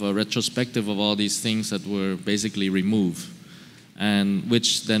kind of a retrospective of all these things that were basically removed, and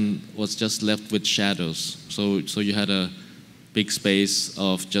which then was just left with shadows. So you had a big space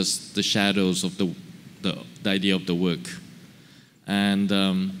of just the shadows of the idea of the work, and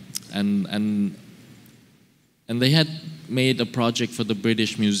they had made a project for the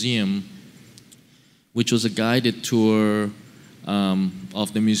British Museum, which was a guided tour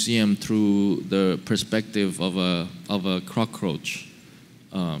of the museum through the perspective of a cockroach,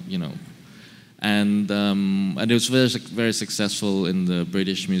 and it was very successful in the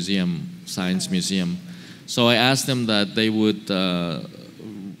British Museum, Science Museum. So I asked them that they would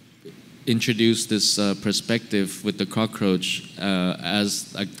introduce this perspective with the cockroach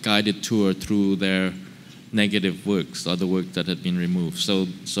as a guided tour through their negative works, or the work that had been removed. So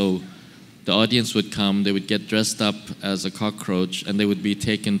the audience would come, they would get dressed up as a cockroach, and they would be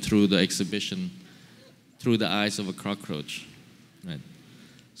taken through the exhibition through the eyes of a cockroach. Right.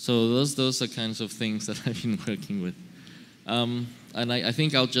 So those are kinds of things that I've been working with. And I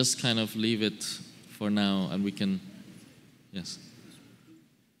think I'll just kind of leave it for now, and we can, yes.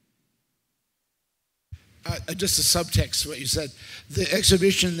 Just a subtext to what you said. The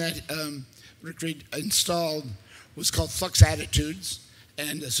exhibition that Rirkrit installed was called Flux Attitudes,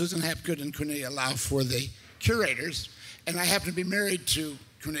 and Susan Hapgood and Cornelia Lauf were the curators, and I happened to be married to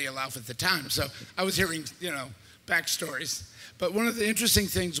Cornelia Lauf at the time, so I was hearing, backstories. But one of the interesting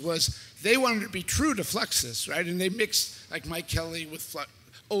things was they wanted to be true to Fluxus, right? And they mixed like Mike Kelly with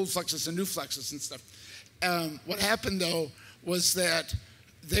old Fluxus and new Fluxus and stuff. What happened though was that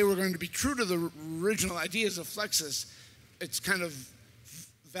they were going to be true to the original ideas of Fluxus, its kind of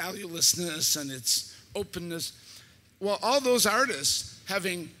valuelessness and its openness. Well, all those artists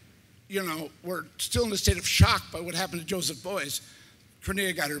were still in a state of shock by what happened to Joseph Beuys.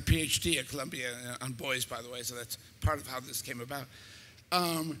 Cornelia got her PhD at Columbia on Beuys, by the way, so that's part of how this came about.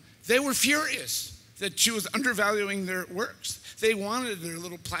 They were furious that she was undervaluing their works. They wanted their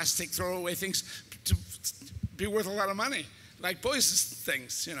little plastic throwaway things to be worth a lot of money, like Beuys'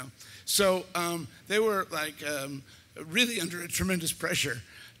 things, So they were like really under a tremendous pressure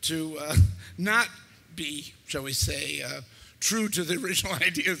to not be, shall we say, true to the original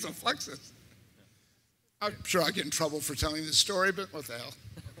ideas of Fluxus. I'm sure I'll get in trouble for telling this story, but what the hell.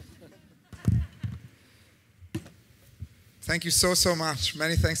 Thank you so much.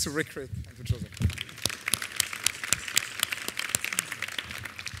 Many thanks to Rirkrit and to Joseph.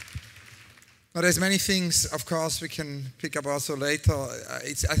 Now, there's many things, of course, we can pick up also later.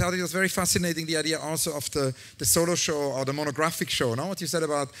 I thought it was very fascinating, the idea also of the solo show or the monographic show. Now, what you said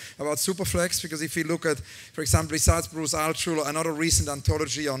about Superflex, because if you look at, for example, besides Bruce Altschuler, another recent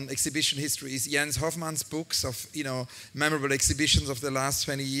anthology on exhibition history is Jens Hoffmann's books of, memorable exhibitions of the last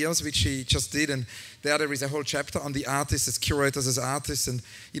 20 years, which he just did. And there is a whole chapter on the artists as curators, as artists. And,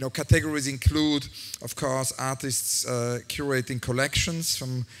 categories include, of course, artists curating collections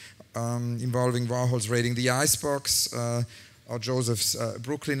from involving Warhol's Raiding the Icebox, or Joseph's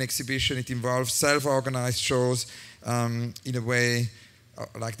Brooklyn exhibition. It involves self-organized shows in a way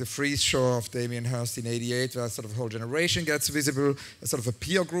like the freeze show of Damien Hirst in '88, where sort of a whole generation gets visible, a sort of a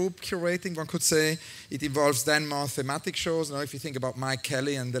peer group curating, one could say. It involves then more thematic shows. Now, if you think about Mike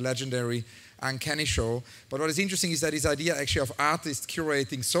Kelly and the legendary Uncanny show. But what is interesting is that this idea actually of artists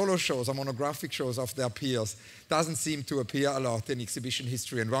curating solo shows or monographic shows of their peers doesn't seem to appear a lot in exhibition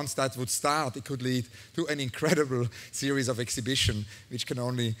history. And once that would start, it could lead to an incredible series of exhibition, which can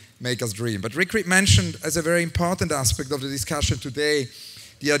only make us dream. But Rirkrit mentioned as a very important aspect of the discussion today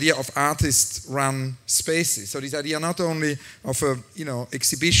the idea of artist-run spaces. So this idea not only of a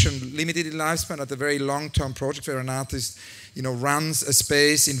exhibition limited in lifespan, but a very long-term project where an artist runs a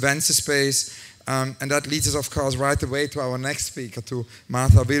space, invents a space, and that leads us, of course, right away to our next speaker, to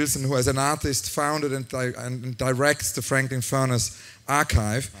Martha Wilson, who as an artist founded and directs the Franklin Furnace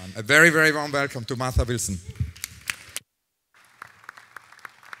Archive. A very, very warm welcome to Martha Wilson.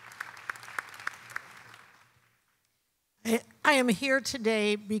 I am here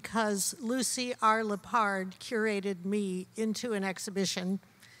today because Lucy R. Lepard curated me into an exhibition,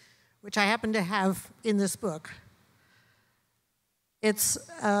 which I happen to have in this book. It's,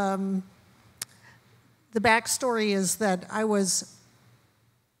 the backstory is that I was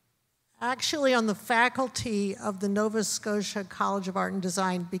actually on the faculty of the Nova Scotia College of Art and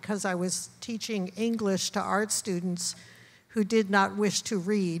Design because I was teaching English to art students who did not wish to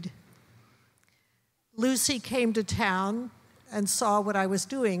read. Lucy came to town and saw what I was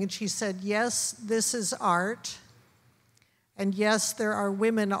doing, and she said, yes, this is art, and yes, there are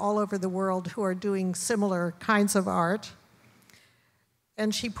women all over the world who are doing similar kinds of art.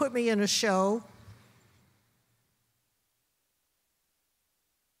 And she put me in a show.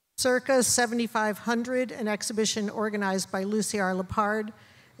 Circa 7500, an exhibition organized by Lucy R. Lepard.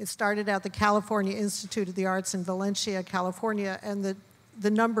 It started at the California Institute of the Arts in Valencia, California, and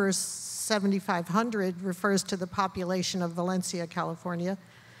the number 7,500 refers to the population of Valencia, California.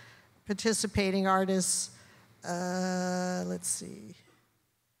 Participating artists, let's see,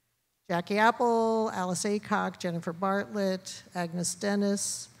 Jackie Apple, Alice Aycock, Jennifer Bartlett, Agnes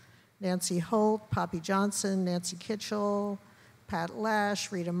Dennis, Nancy Holt, Poppy Johnson, Nancy Kitchell, Pat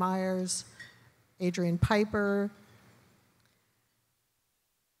Lash, Rita Myers, Adrian Piper.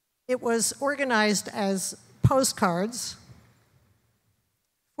 It was organized as postcards,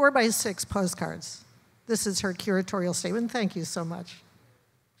 4x6 postcards. This is her curatorial statement. Thank you so much.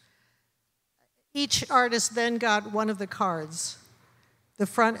 Each artist then got one of the cards, the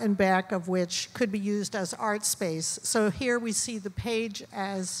front and back of which could be used as art space. So here we see the page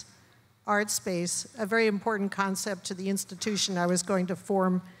as art space, a very important concept to the institution I was going to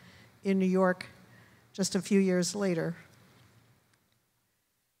form in New York just a few years later.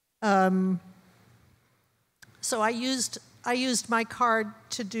 So I used my card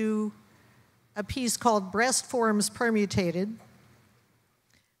to do a piece called Breast Forms Permutated.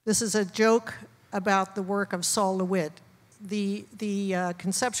 This is a joke about the work of Sol LeWitt. The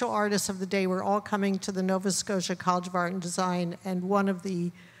conceptual artists of the day were all coming to the Nova Scotia College of Art and Design, and one of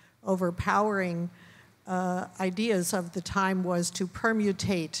the overpowering ideas of the time was to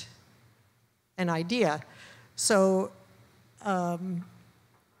permutate an idea. So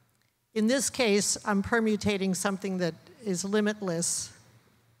in this case, I'm permutating something that is limitless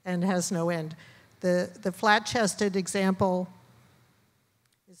and has no end. The flat-chested example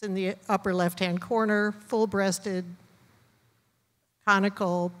is in the upper left-hand corner, full-breasted,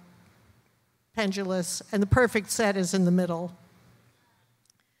 conical, pendulous, and the perfect set is in the middle.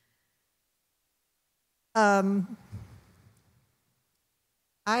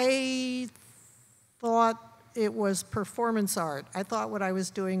 I thought it was performance art. I thought what I was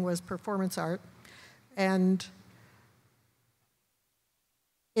doing was performance art, and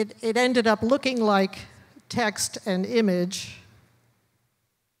it ended up looking like text and image.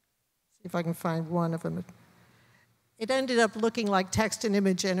 See if I can find one of them. It ended up looking like text and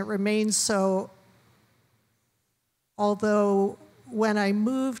image, and it remains so, although when I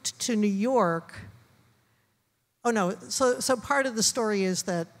moved to New York, so part of the story is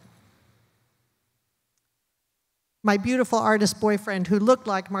that my beautiful artist boyfriend, who looked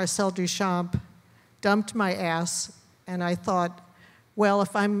like Marcel Duchamp, dumped my ass, and I thought, well,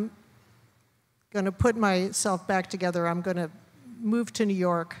 if I'm going to put myself back together, I'm going to move to New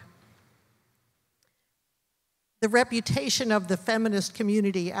York. The reputation of the feminist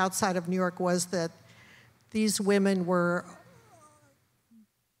community outside of New York was that these women were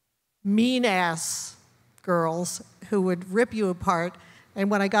mean-ass girls who would rip you apart. And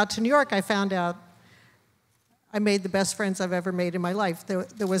when I got to New York, I found out I made the best friends I've ever made in my life. There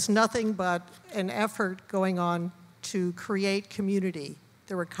was nothing but an effort going on to create community.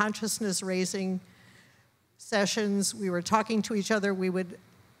 There were consciousness-raising sessions. We were talking to each other. We would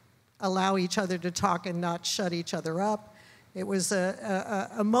allow each other to talk and not shut each other up. It was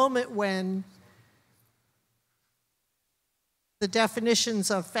a moment when the definitions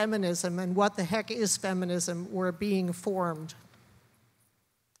of feminism and what the heck is feminism were being formed.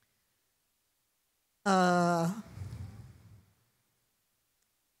 And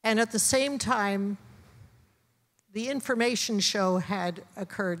at the same time, the information show had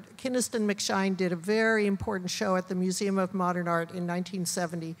occurred. Kynaston McShine did a very important show at the Museum of Modern Art in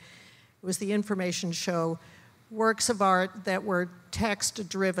 1970. It was the information show, works of art that were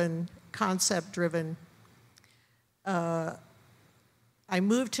text-driven, concept-driven. I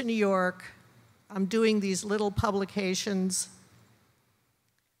moved to New York. I'm doing these little publications.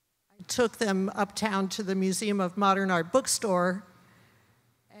 I took them uptown to the Museum of Modern Art bookstore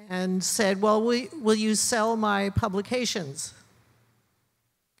and said, well, will you sell my publications?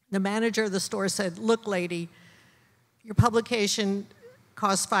 The manager of the store said, look, lady, your publication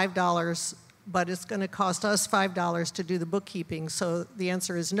costs $5, but it's going to cost us $5 to do the bookkeeping, so the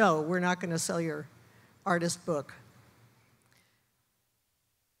answer is no, we're not going to sell your artist book.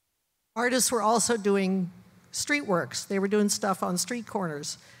 Artists were also doing street works. They were doing stuff on street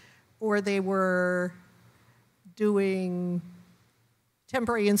corners, or they were doing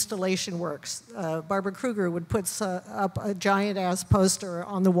temporary installation works. Barbara Kruger would put up a giant-ass poster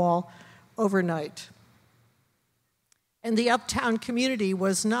on the wall overnight. And the uptown community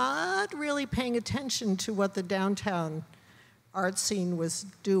was not really paying attention to what the downtown art scene was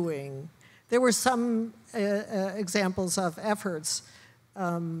doing. There were some examples of efforts.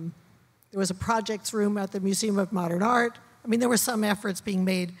 There was a projects room at the Museum of Modern Art. I mean, there were some efforts being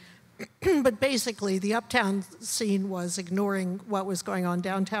made, but basically the uptown scene was ignoring what was going on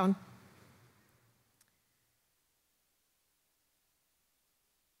downtown.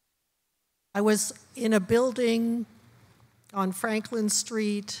 I was in a building on Franklin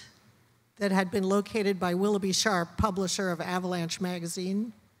Street that had been located by Willoughby Sharp, publisher of Avalanche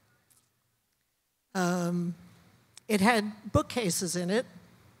magazine. It had bookcases in it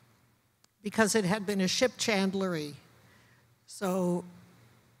because it had been a ship chandlery. So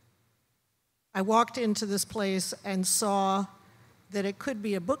I walked into this place and saw that it could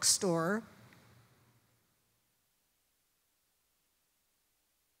be a bookstore.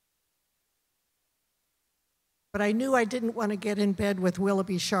 But I knew I didn't want to get in bed with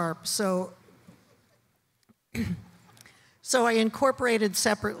Willoughby Sharp, so I incorporated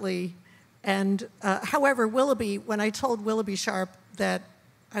separately. And however, Willoughby, when I told Willoughby Sharp that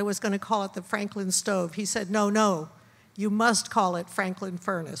I was going to call it the Franklin Stove, he said, no, you must call it Franklin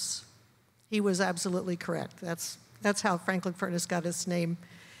Furnace. He was absolutely correct. That's how Franklin Furnace got its name.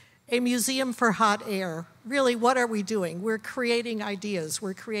 A museum for hot air. Really, what are we doing? We're creating ideas.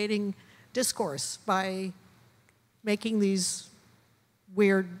 We're creating discourse by making these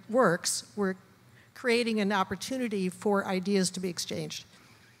weird works. We're creating an opportunity for ideas to be exchanged.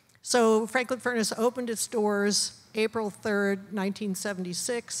 So Franklin Furnace opened its doors April 3rd,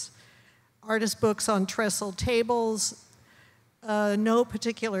 1976. Artist books on trestle tables. No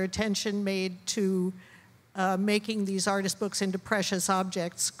particular attention made to making these artist books into precious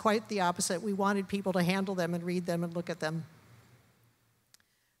objects. Quite the opposite. We wanted people to handle them and read them and look at them.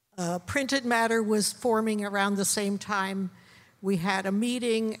 Printed matter was forming around the same time. We had a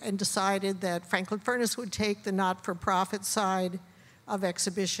meeting and decided that Franklin Furnace would take the not-for-profit side of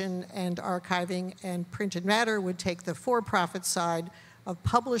exhibition and archiving, and printed matter would take the for-profit side of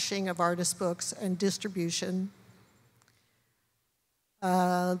publishing of artist books and distribution.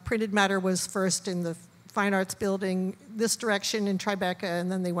 Printed matter was first in the Fine Arts Building, this direction in Tribeca,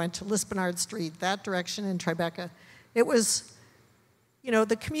 and then they went to Lispenard Street, that direction in Tribeca. It was, you know,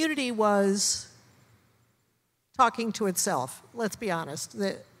 the community was talking to itself, let's be honest.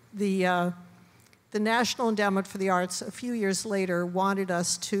 The National Endowment for the Arts, a few years later, wanted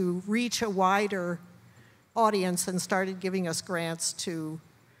us to reach a wider audience and started giving us grants to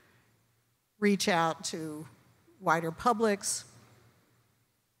reach out to wider publics.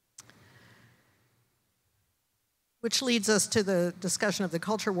 Which leads us to the discussion of the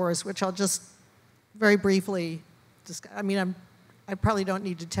culture wars, which I'll just very briefly discuss. I mean, I probably don't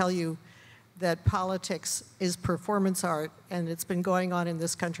need to tell you that politics is performance art, and it's been going on in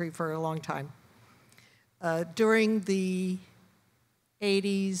this country for a long time. During the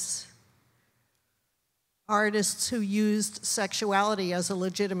 80s, artists who used sexuality as a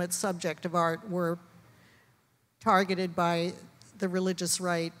legitimate subject of art were targeted by the religious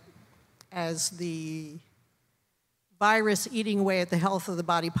right as the virus eating away at the health of the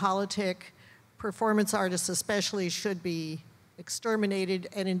body politic. Performance artists especially should be exterminated,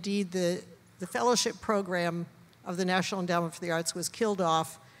 and indeed the the fellowship program of the National Endowment for the Arts was killed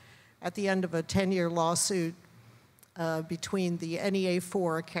off at the end of a 10-year lawsuit between the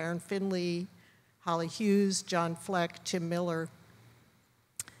NEA4, Karen Finley, Holly Hughes, John Fleck, Tim Miller,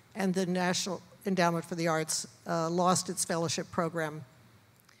 and the National Endowment for the Arts lost its fellowship program.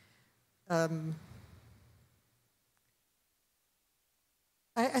 I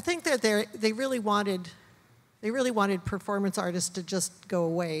think that they really wanted performance artists to just go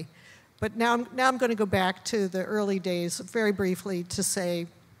away. But now I'm going to go back to the early days very briefly to say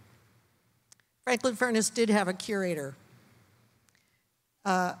Franklin Furnace did have a curator.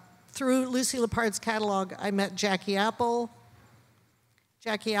 Through Lucy Lepard's catalog, I met Jackie Apple.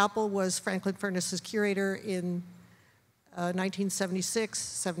 Jackie Apple was Franklin Furnace's curator in 1976,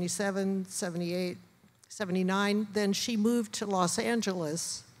 77, 78, 79. Then she moved to Los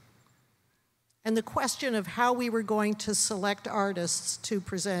Angeles. And the question of how we were going to select artists to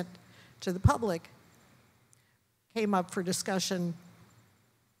present to the public came up for discussion.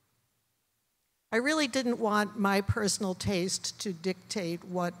 I really didn't want my personal taste to dictate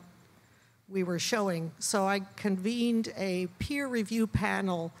what we were showing, so I convened a peer review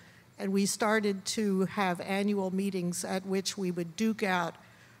panel, and we started to have annual meetings at which we would duke out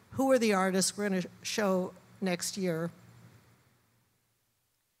who are the artists we're going to show next year.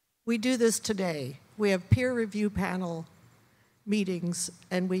 We do this today. We have peer review panel meetings,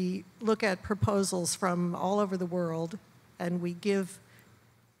 and we look at proposals from all over the world, and we give,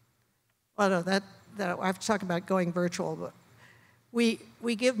 oh no, that I have to talk about going virtual, but we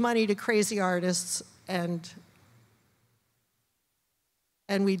give money to crazy artists, and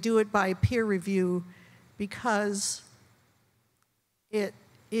we do it by peer review because it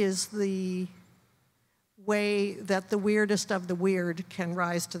is the way that the weirdest of the weird can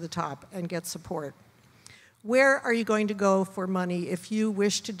rise to the top and get support. Where are you going to go for money if you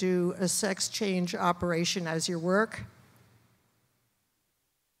wish to do a sex change operation as your work?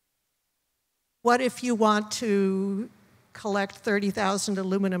 What if you want to collect 30,000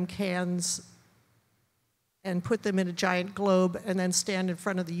 aluminum cans and put them in a giant globe and then stand in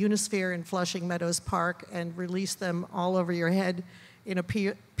front of the Unisphere in Flushing Meadows Park and release them all over your head in a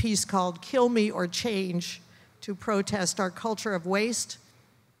piece called Kill Me or Change to protest our culture of waste?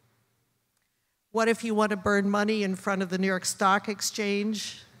 What if you want to burn money in front of the New York Stock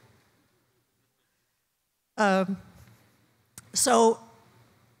Exchange? So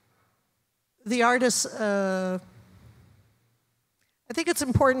the artists, I think it's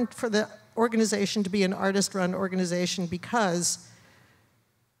important for the organization to be an artist-run organization because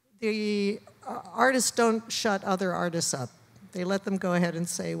the artists don't shut other artists up. They let them go ahead and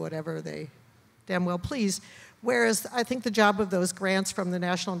say whatever they damn well please. Whereas I think the job of those grants from the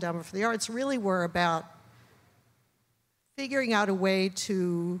National Endowment for the Arts really were about figuring out a way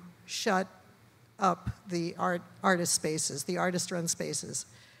to shut up the artist spaces, the artist-run spaces,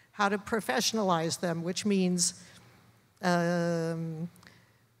 how to professionalize them, which means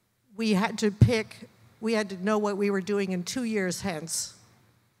we had to know what we were doing in 2 years hence,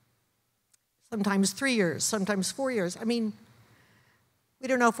 sometimes 3 years, sometimes 4 years. I mean, we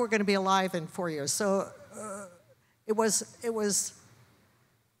don't know if we're going to be alive in 4 years. So we're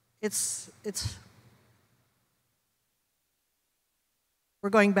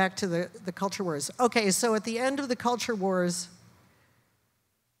going back to the culture wars. Okay, so at the end of the culture wars,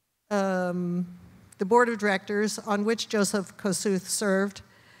 the board of directors, on which Joseph Kosuth served,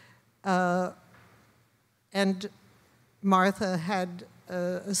 and Martha had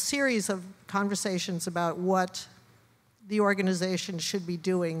a series of conversations about what the organization should be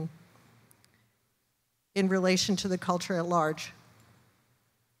doing in relation to the culture at large.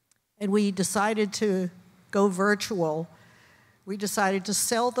 And we decided to go virtual. We decided to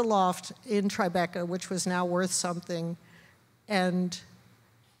sell the loft in Tribeca, which was now worth something, and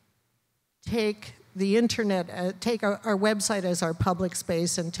take the internet, take our website as our public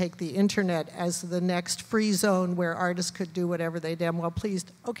space and take the internet as the next free zone where artists could do whatever they damn well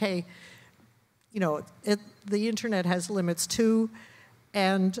pleased. Okay, you know, the internet has limits too,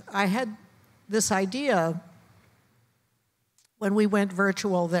 and I had this idea when we went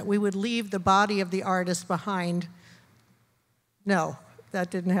virtual that we would leave the body of the artist behind. No, that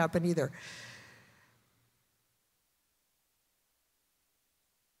didn't happen either.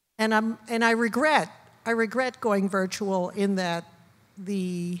 And I regret going virtual in that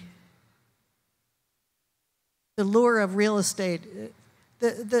the lure of real estate.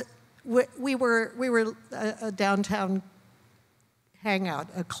 We were a downtown hangout,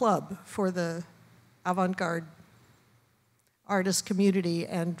 a club for the avant-garde artist community,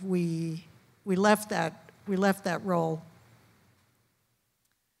 and we left that role.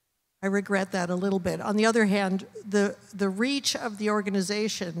 I regret that a little bit. On the other hand, the reach of the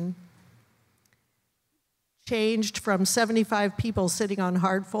organization changed from 75 people sitting on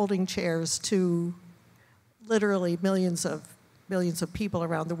hard folding chairs to literally millions of people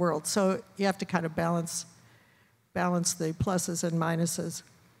around the world. So you have to kind of balance the pluses and minuses.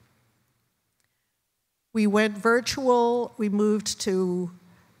 We went virtual. We moved to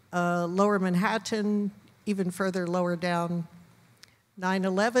Lower Manhattan, even further lower down.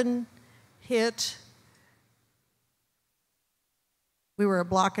 9/11 hit. We were a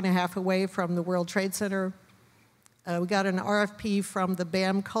block and a half away from the World Trade Center. We got an RFP from the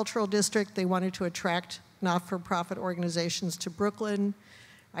BAM Cultural District. They wanted to attract not-for-profit organizations to Brooklyn.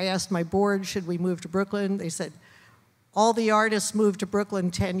 I asked my board, should we move to Brooklyn? They said, all the artists moved to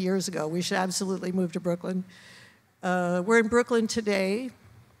Brooklyn 10 years ago. We should absolutely move to Brooklyn. We're in Brooklyn today.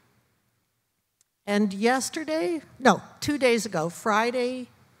 And 2 days ago, Friday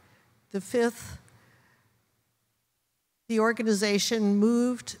the 5th, the organization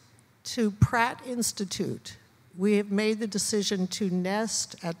moved to Pratt Institute. We have made the decision to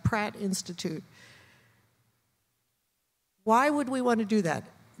nest at Pratt Institute. Why would we want to do that?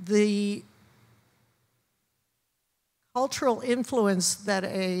 The cultural influence that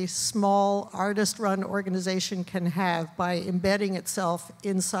a small artist-run organization can have by embedding itself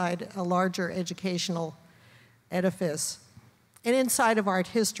inside a larger educational edifice and inside of art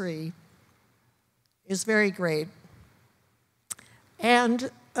history is very great.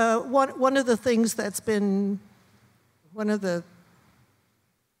 And one of the things that's been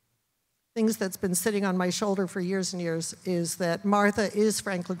sitting on my shoulder for years and years is that Martha is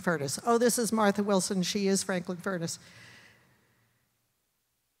Franklin Furness. Oh, this is Martha Wilson, she is Franklin Furness.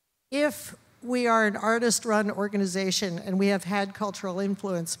 If we are an artist-run organization and we have had cultural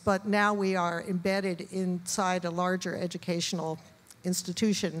influence, but now we are embedded inside a larger educational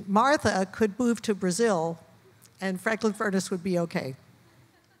institution, Martha could move to Brazil and Franklin Furness would be okay.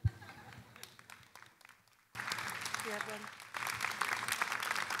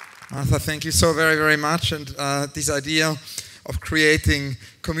 Martha, thank you so very, very much. And this idea of creating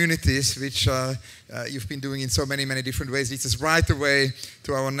communities, which you've been doing in so many, many different ways, leads us right away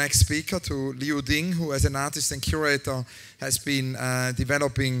to our next speaker, to Liu Ding, who as an artist and curator has been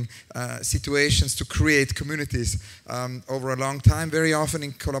developing situations to create communities over a long time, very often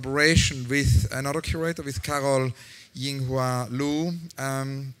in collaboration with another curator, with Carol Yinghua Lu,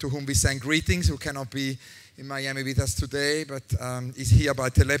 to whom we send greetings, who cannot be in Miami with us today, but is here by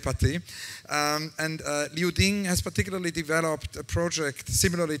telepathy. And Liu Ding has particularly developed a project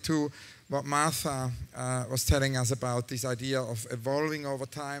similarly to what Martha was telling us about, this idea of evolving over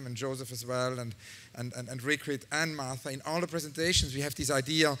time, and Joseph as well, and Rirkrit and Martha. In all the presentations, we have this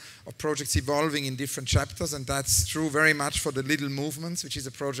idea of projects evolving in different chapters, and that's true very much for the Little Movements, which is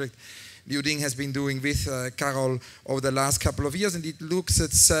a project Liu Ding has been doing with Carol over the last couple of years, and it looks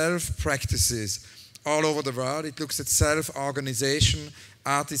at self-practices all over the world. It looks at self-organization,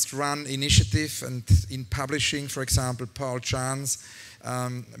 artist-run initiative, and in publishing, for example, Paul Chan's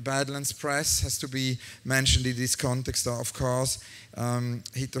Badlands Press has to be mentioned in this context, of course.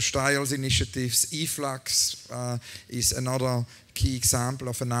 Hito Steil's initiatives, eFlux is another key example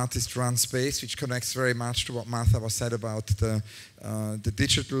of an artist-run space, which connects very much to what Martha was said about the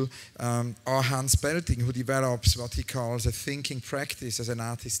digital. Or Hans Belting, who develops what he calls a thinking practice as an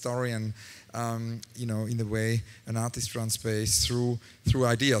art historian, you know, in a way, an artist-run space through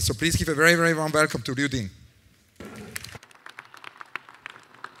ideas. So please give a very, very warm welcome to Liu Ding.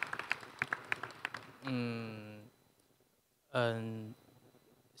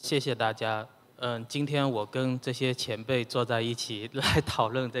 谢谢大家。今天我跟这些前辈坐在一起来讨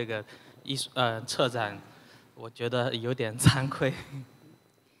论这个策展，我觉得有点惭愧。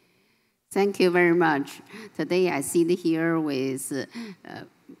Thank you very much. Today I sit here with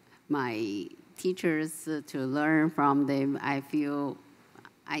my teachers to learn from them. I feel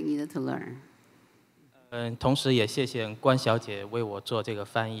I need to learn. 同时也谢谢关小姐为我做这个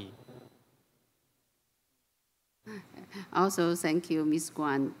翻译。 Also, thank you, Ms.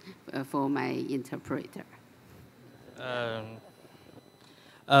 Guan, for my interpreter.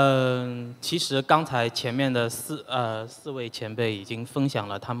 其实刚才前面的四位前辈已经分享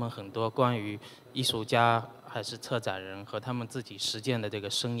了他们很多关于艺术家还是策展人和他们自己实践的这个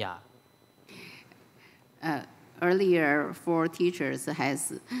生涯。Earlier, 4 teachers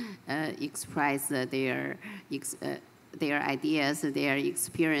has expressed their ideas, their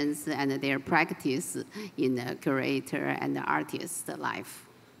experience, and their practice in the curator and the artist life.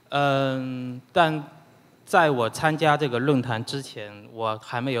 但在我参加这个论坛之前，我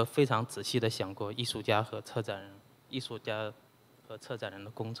还没有非常仔细的想过艺术家和策展人的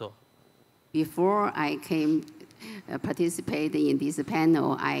工作。Before I came participate in this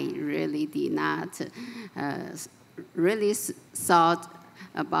panel, I really did not really thought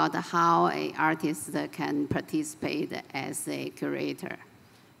about how an artist can participate as a curator.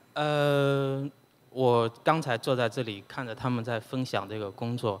 我刚才坐在这里看着他们在分享这个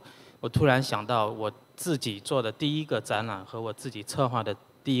工作，我突然想到我自己做的第一个展览和我自己策划的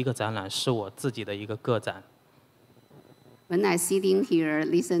第一个展览是我自己的一个个展。When I sitting here,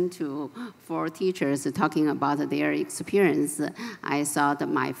 listen to 4 teachers talking about their experience, I thought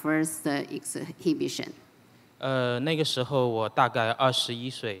my first exhibition. 那个时候我大概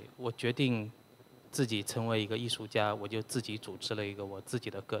21岁，我决定自己成为一个艺术家，我就自己组织了一个我自己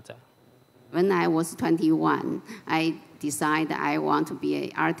的个展。When I was 21, I decided I want to be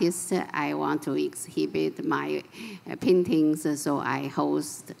an artist. I want to exhibit my paintings, so I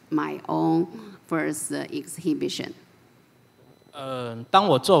host my own first exhibition. 当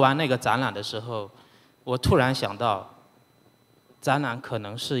我做完那个展览的时候，我突然想到，展览可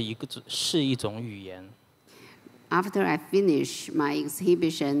能是一种语言。After I finished my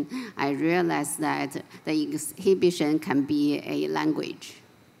exhibition, I realized that the exhibition can be a language.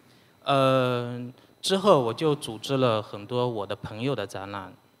 之后我就组织了很多我的朋友的展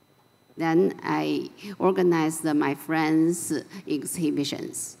览。Then I organized my friends'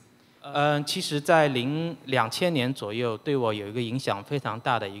 exhibitions. 其实，在2000年左右，对我有一个影响非常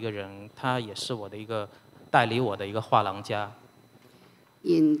大的一个人，他也是我的一个代理我的一个画廊家。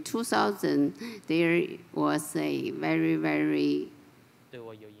In 2000, there was a very 对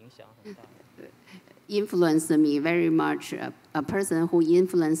我有影响很大。influenced me very much, a person who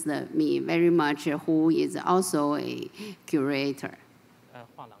influenced me very much, who is also a curator.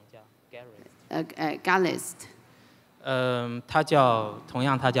 画廊家 A gallist. 他叫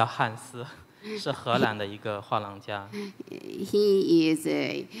汉斯，是荷兰的一个画廊家。He is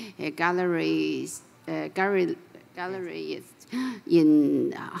a galleryist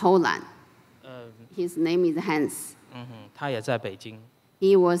in Holland. His name is Hans. 他也在北京。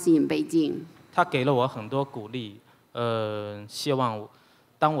He was in Beijing. 他给了我很多鼓励，希望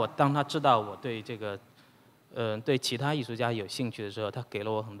当他知道我对这个对其他艺术家有兴趣的时候，他给了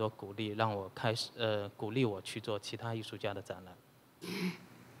我很多鼓励，让我鼓励我去做其他艺术家的展览。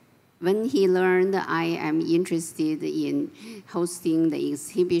When he learned I am interested in hosting the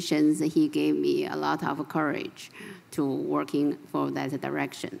exhibitions, he gave me a lot of courage to working for that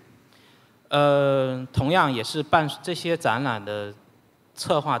direction. 同样也是这些展览的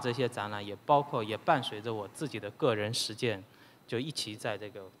策划，这些展览也伴随着我自己的个人实践，就一起在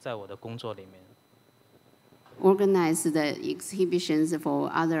我的工作里面。Organize the exhibitions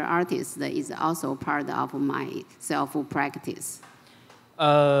for other artists is also part of my self-practice.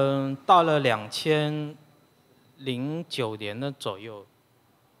 到了2009年的左右。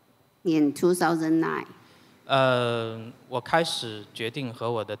In 2009. 我开始决定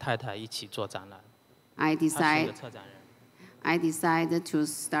和我的太太一起做展览。I 她是一个策展人。I decided to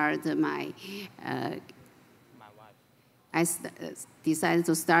start my wife. I decided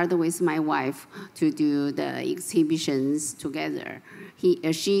to start with my wife to do the exhibitions together.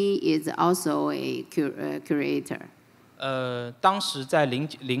 She is also a curator. 当时在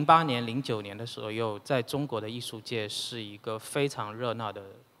08年、09年的时候，在中国的艺术界是一个非常热闹的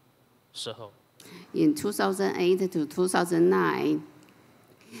时候。In 2008 to 2009,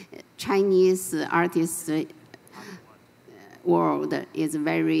 Chinese artists world is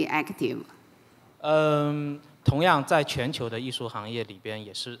very active. 同样在全球的艺术行业里边，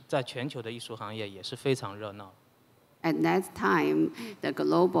也是非常热闹。At that time, the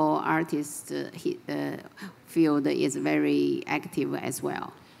global artist field is very active as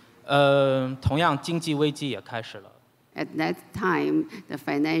well. 同样经济危机也开始了。At that time, the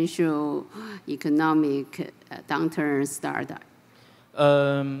financial economic downturn started.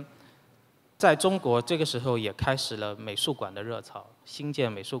 在中国这个时候也开始了美术馆的热潮，新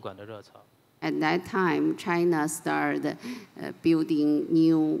建美术馆的热潮。At that time, China started building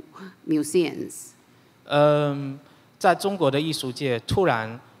new museums. 在中国的艺术界突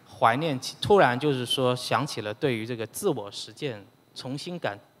然就是说想起了对于这个自我实践，重新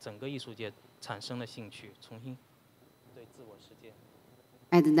整个艺术界产生了兴趣，重新对自我实践。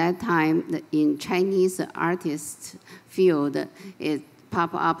At that time, in Chinese artist field, it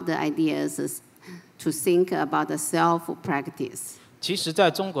pop up the ideas to think about the self-practice. 其实，在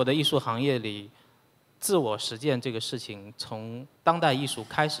中国的艺术行业里，自我实践这个事情，从当代艺术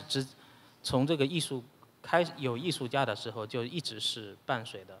开始从这个艺术有艺术家的时候，就一直是伴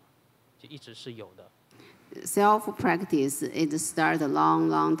随的，就一直是有的。Self-practice it started a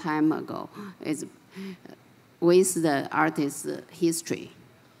long time ago. It's with the artist's history.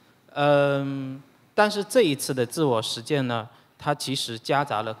 但是这一次的自我实践呢，它其实夹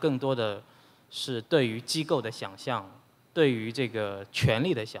杂了更多的是对于机构的想象，对于这个权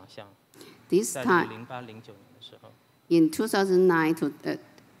力的想象。This 在 time, 08、09年的时候。in 2008 to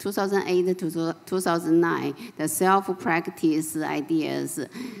 2009, the self-practice ideas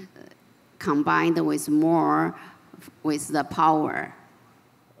combined with more with the power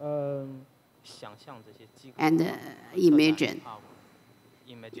想象这些机构 and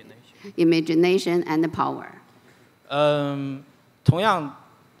imagination and power. 同样，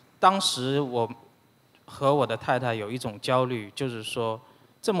当时我和我的太太有一种焦虑，就是说，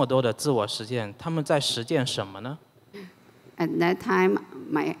这么多的自我实践，他们在实践什么呢？ At that time,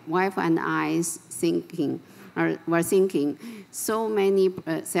 my wife and I were thinking so many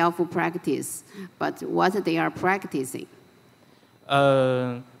self-practice, but what they are practicing.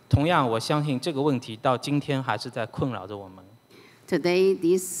 同样，我相信这个问题到今天还是在困扰着我们。Today,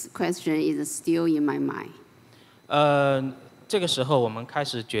 this question is still in my mind. 这个时候我们开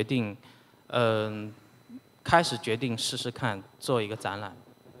始决定试试看做一个展览。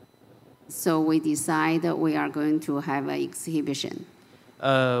So we decide we are going to have an exhibition.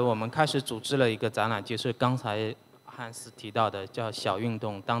 我们开始组织了一个展览，就是刚才汉斯提到的，叫“小运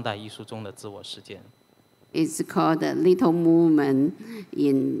动：当代艺术中的自我实践”。It's called a Little Movement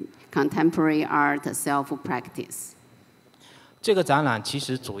in Contemporary Art Self-Practice. 这个展览其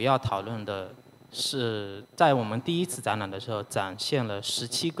实主要讨论的是，在我们第一次展览的时候，展现了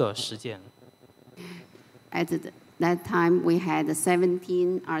17个实践。At that time, we had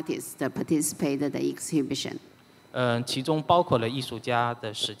 17 artists participate in the exhibition. 其中包括了艺术家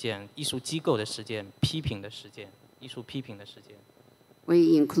的实践、艺术机构的实践、批评的实践、艺术批评的实践。We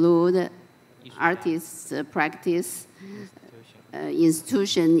include artists' practice,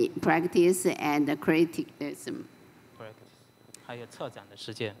 institution practice, and criticism. 还有策展的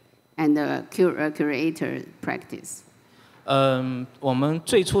实践。And curator practice. 我们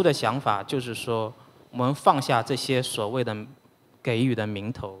最初的想法就是说，我们放下这些所谓的给予的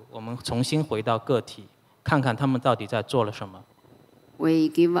名头，我们重新回到个体，看看他们到底在做了什么。We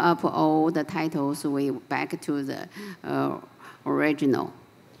give up all the titles. We back to the original.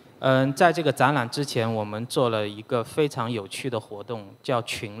 在这个展览之前，我们做了一个非常有趣的活动，叫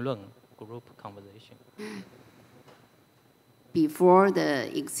群论 （group conversation）。Before the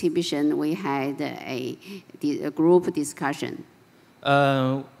exhibition, we had a group discussion.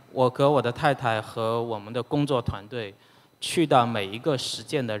 我和我的太太和我们的工作团队去到每一个实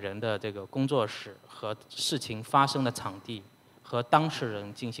践的人的这个工作室和事情发生的场地，和当事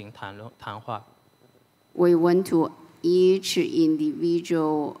人进行谈话。We went to each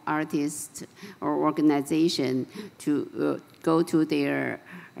individual artist or organization to go to their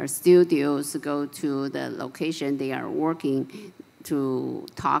studios, go to the location they are working, to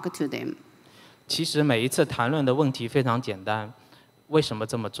talk to them. 其实每一次谈论的问题非常简单，为什么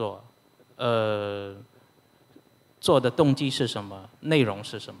这么做？做的动机是什么？内容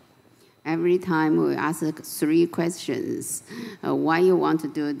是什么？ Every time we ask 3 questions: why you want to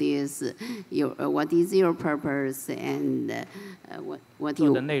do this? What is your purpose? And what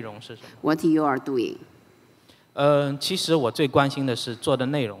做的内容是什么？ What you are doing? 其实我最关心的是做的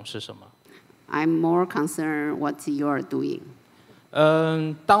内容是什么。I'm more concerned what you are doing.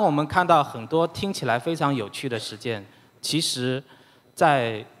 当我们看到很多听起来非常有趣的实践，其实，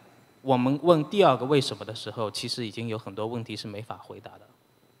在我们问第二个为什么的时候，其实已经有很多问题是没法回答的。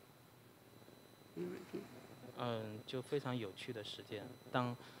就非常有趣的实践，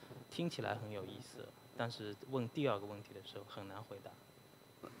当听起来很有意思，但是问第二个问题的时候很难回答。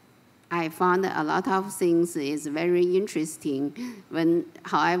I found a lot of things is very interesting.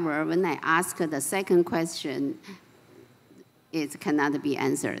 However, when I ask the second question, it cannot be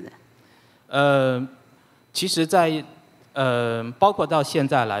answered. 其实在，包括到现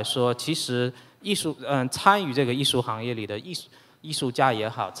在来说，其实参与这个艺术行业里的艺术家也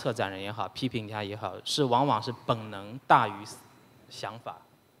好，策展人也好，批评家也好，往往是本能大于想法。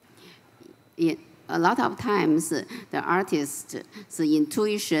A lot of times, the artist's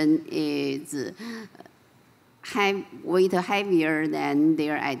intuition is weight heavier than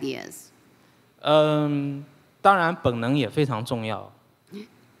their ideas. 当然，本能也非常重要。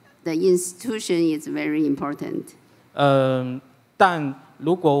The institution is very important. 但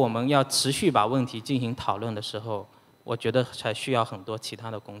如果我们要持续把问题进行讨论的时候，我觉得才需要很多其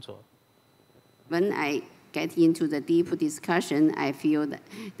他的工作。When I get into the deep discussion, I feel that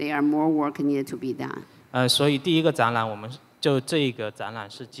there are more work needed to be done. 所以第一个展览，我们就这一个展览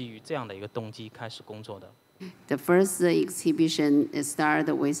是基于这样的一个动机开始工作的。The first exhibition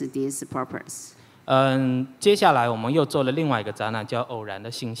started with this purpose. 接下来我们又做了另外一个展览，叫《偶然的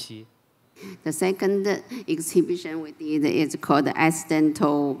信息》。The second exhibition we did is called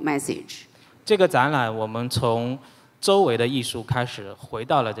Accidental Message. 这个展览我们从周围的艺术开始，回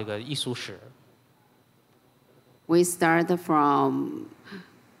到了这个艺术史。We start from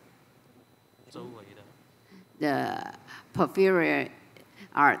周围的 the peripheral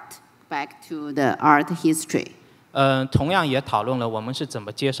art back to the art history. 同样也讨论了我们是怎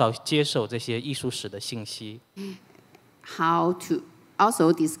么接受这些艺术史的信息。How to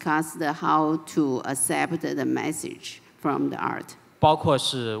also discuss how to accept the message from the art. 包括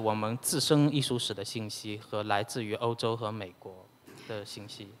是我们自身艺术史的信息和来自于欧洲和美国的信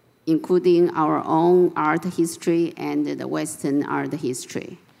息。Including our own art history and the Western art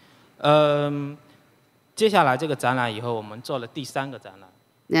history. 接下来这个展览以后，我们做了第3个展览。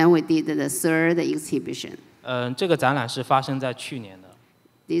Then we did the third exhibition. 这个展览是发生在去年的。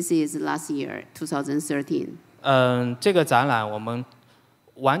This is last year, 2013. 这个展览我们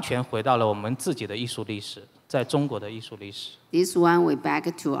完全回到了我们自己的艺术历史，在中国的艺术历史。This one we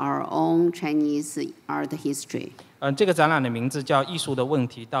back to our own Chinese art history. 这个展览的名字叫《艺术的问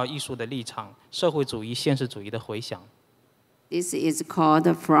题到艺术的立场：社会主义现实主义的回响》。This is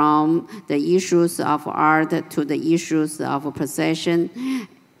called From the Issues of Art to the Issues of Possession,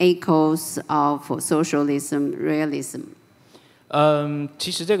 Echoes of Socialism, Realism.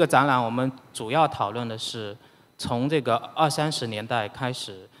 其实这个展览我们主要讨论的是，从这个20-30年代开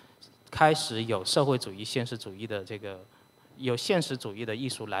始有社会主义现实主义的有现实主义的艺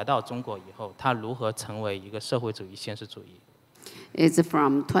术来到中国以后，它如何成为一个社会主义现实主义。It's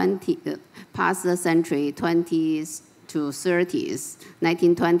from past century 20s to 30s,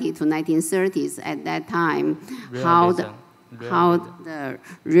 1920 to 1930s. At that time, how the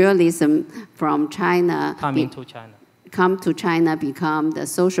realism from China come to China become the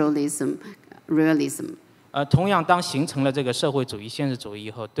socialism, realism. 同样，当形成了这个社会主义现实主义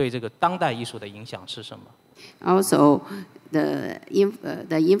以后，对这个当代艺术的影响是什么？ Also, the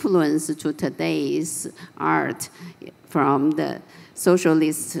influence to today's art from the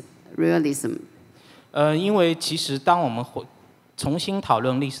socialist realism. 因为其实当我们重新讨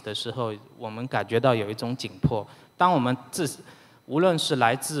论历史的时候，我们感觉到有一种紧迫。当我们无论是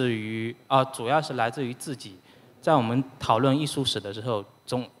来自于主要是来自于自己，在我们讨论艺术史的时候，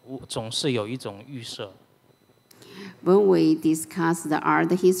总是有一种预设。When we discuss the art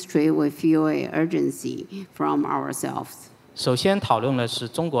history, we feel an urgency from ourselves. 首先讨论的是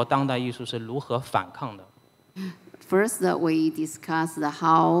中国当代艺术是如何反抗的。First, we discuss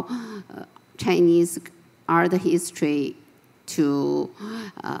how Chinese art history to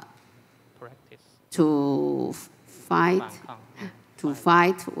fight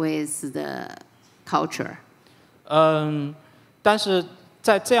with the culture. 但是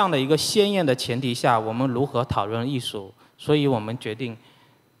在这样的一个鲜艳的前提下，我们如何讨论艺术？所以我们决定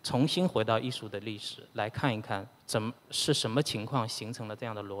重新回到艺术的历史，来看一看是什么情况形成了这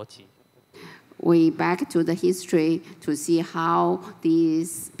样的逻辑。We back to the history to see how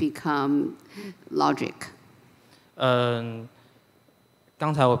these become logic.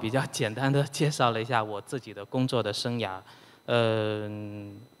 刚才我比较简单的介绍了一下我自己的工作的生涯。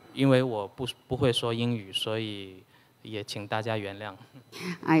因为我不会说英语，所以也请大家原谅。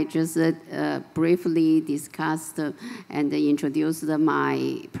I just briefly discussed and introduced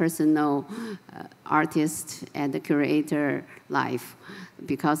my personal artist and curator life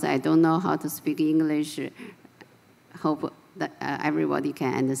because I don't know how to speak English. Hope that everybody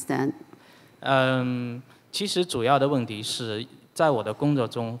can understand. 其实主要的问题是在我的工作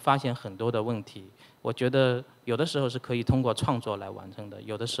中发现很多的问题。我觉得有的时候是可以通过创作来完成的，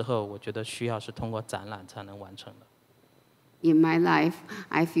有的时候我觉得需要是通过展览才能完成的。In my life,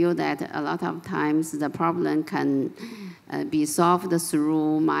 I feel that a lot of times the problem can be solved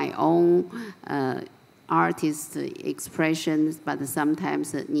through my own artist expressions, but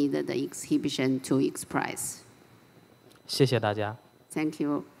sometimes need the exhibition to express. 谢谢大家。Thank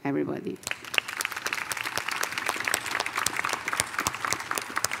you, everybody.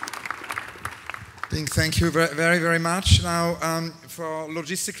 Thank you very, very much. Now, for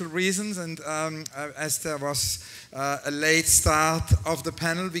logistical reasons, and as there was a late start of the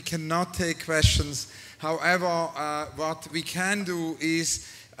panel, we cannot take questions. However, what we can do is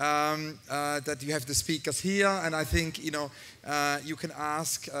that you have the speakers here, and I think you can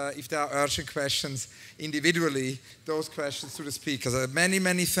ask if there are urgent questions individually, those questions to the speakers. Many,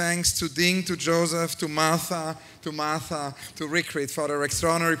 many thanks to Ding, to Joseph, to Martha, to Rirkrit for their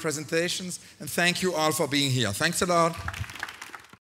extraordinary presentations, and thank you all for being here. Thanks a lot.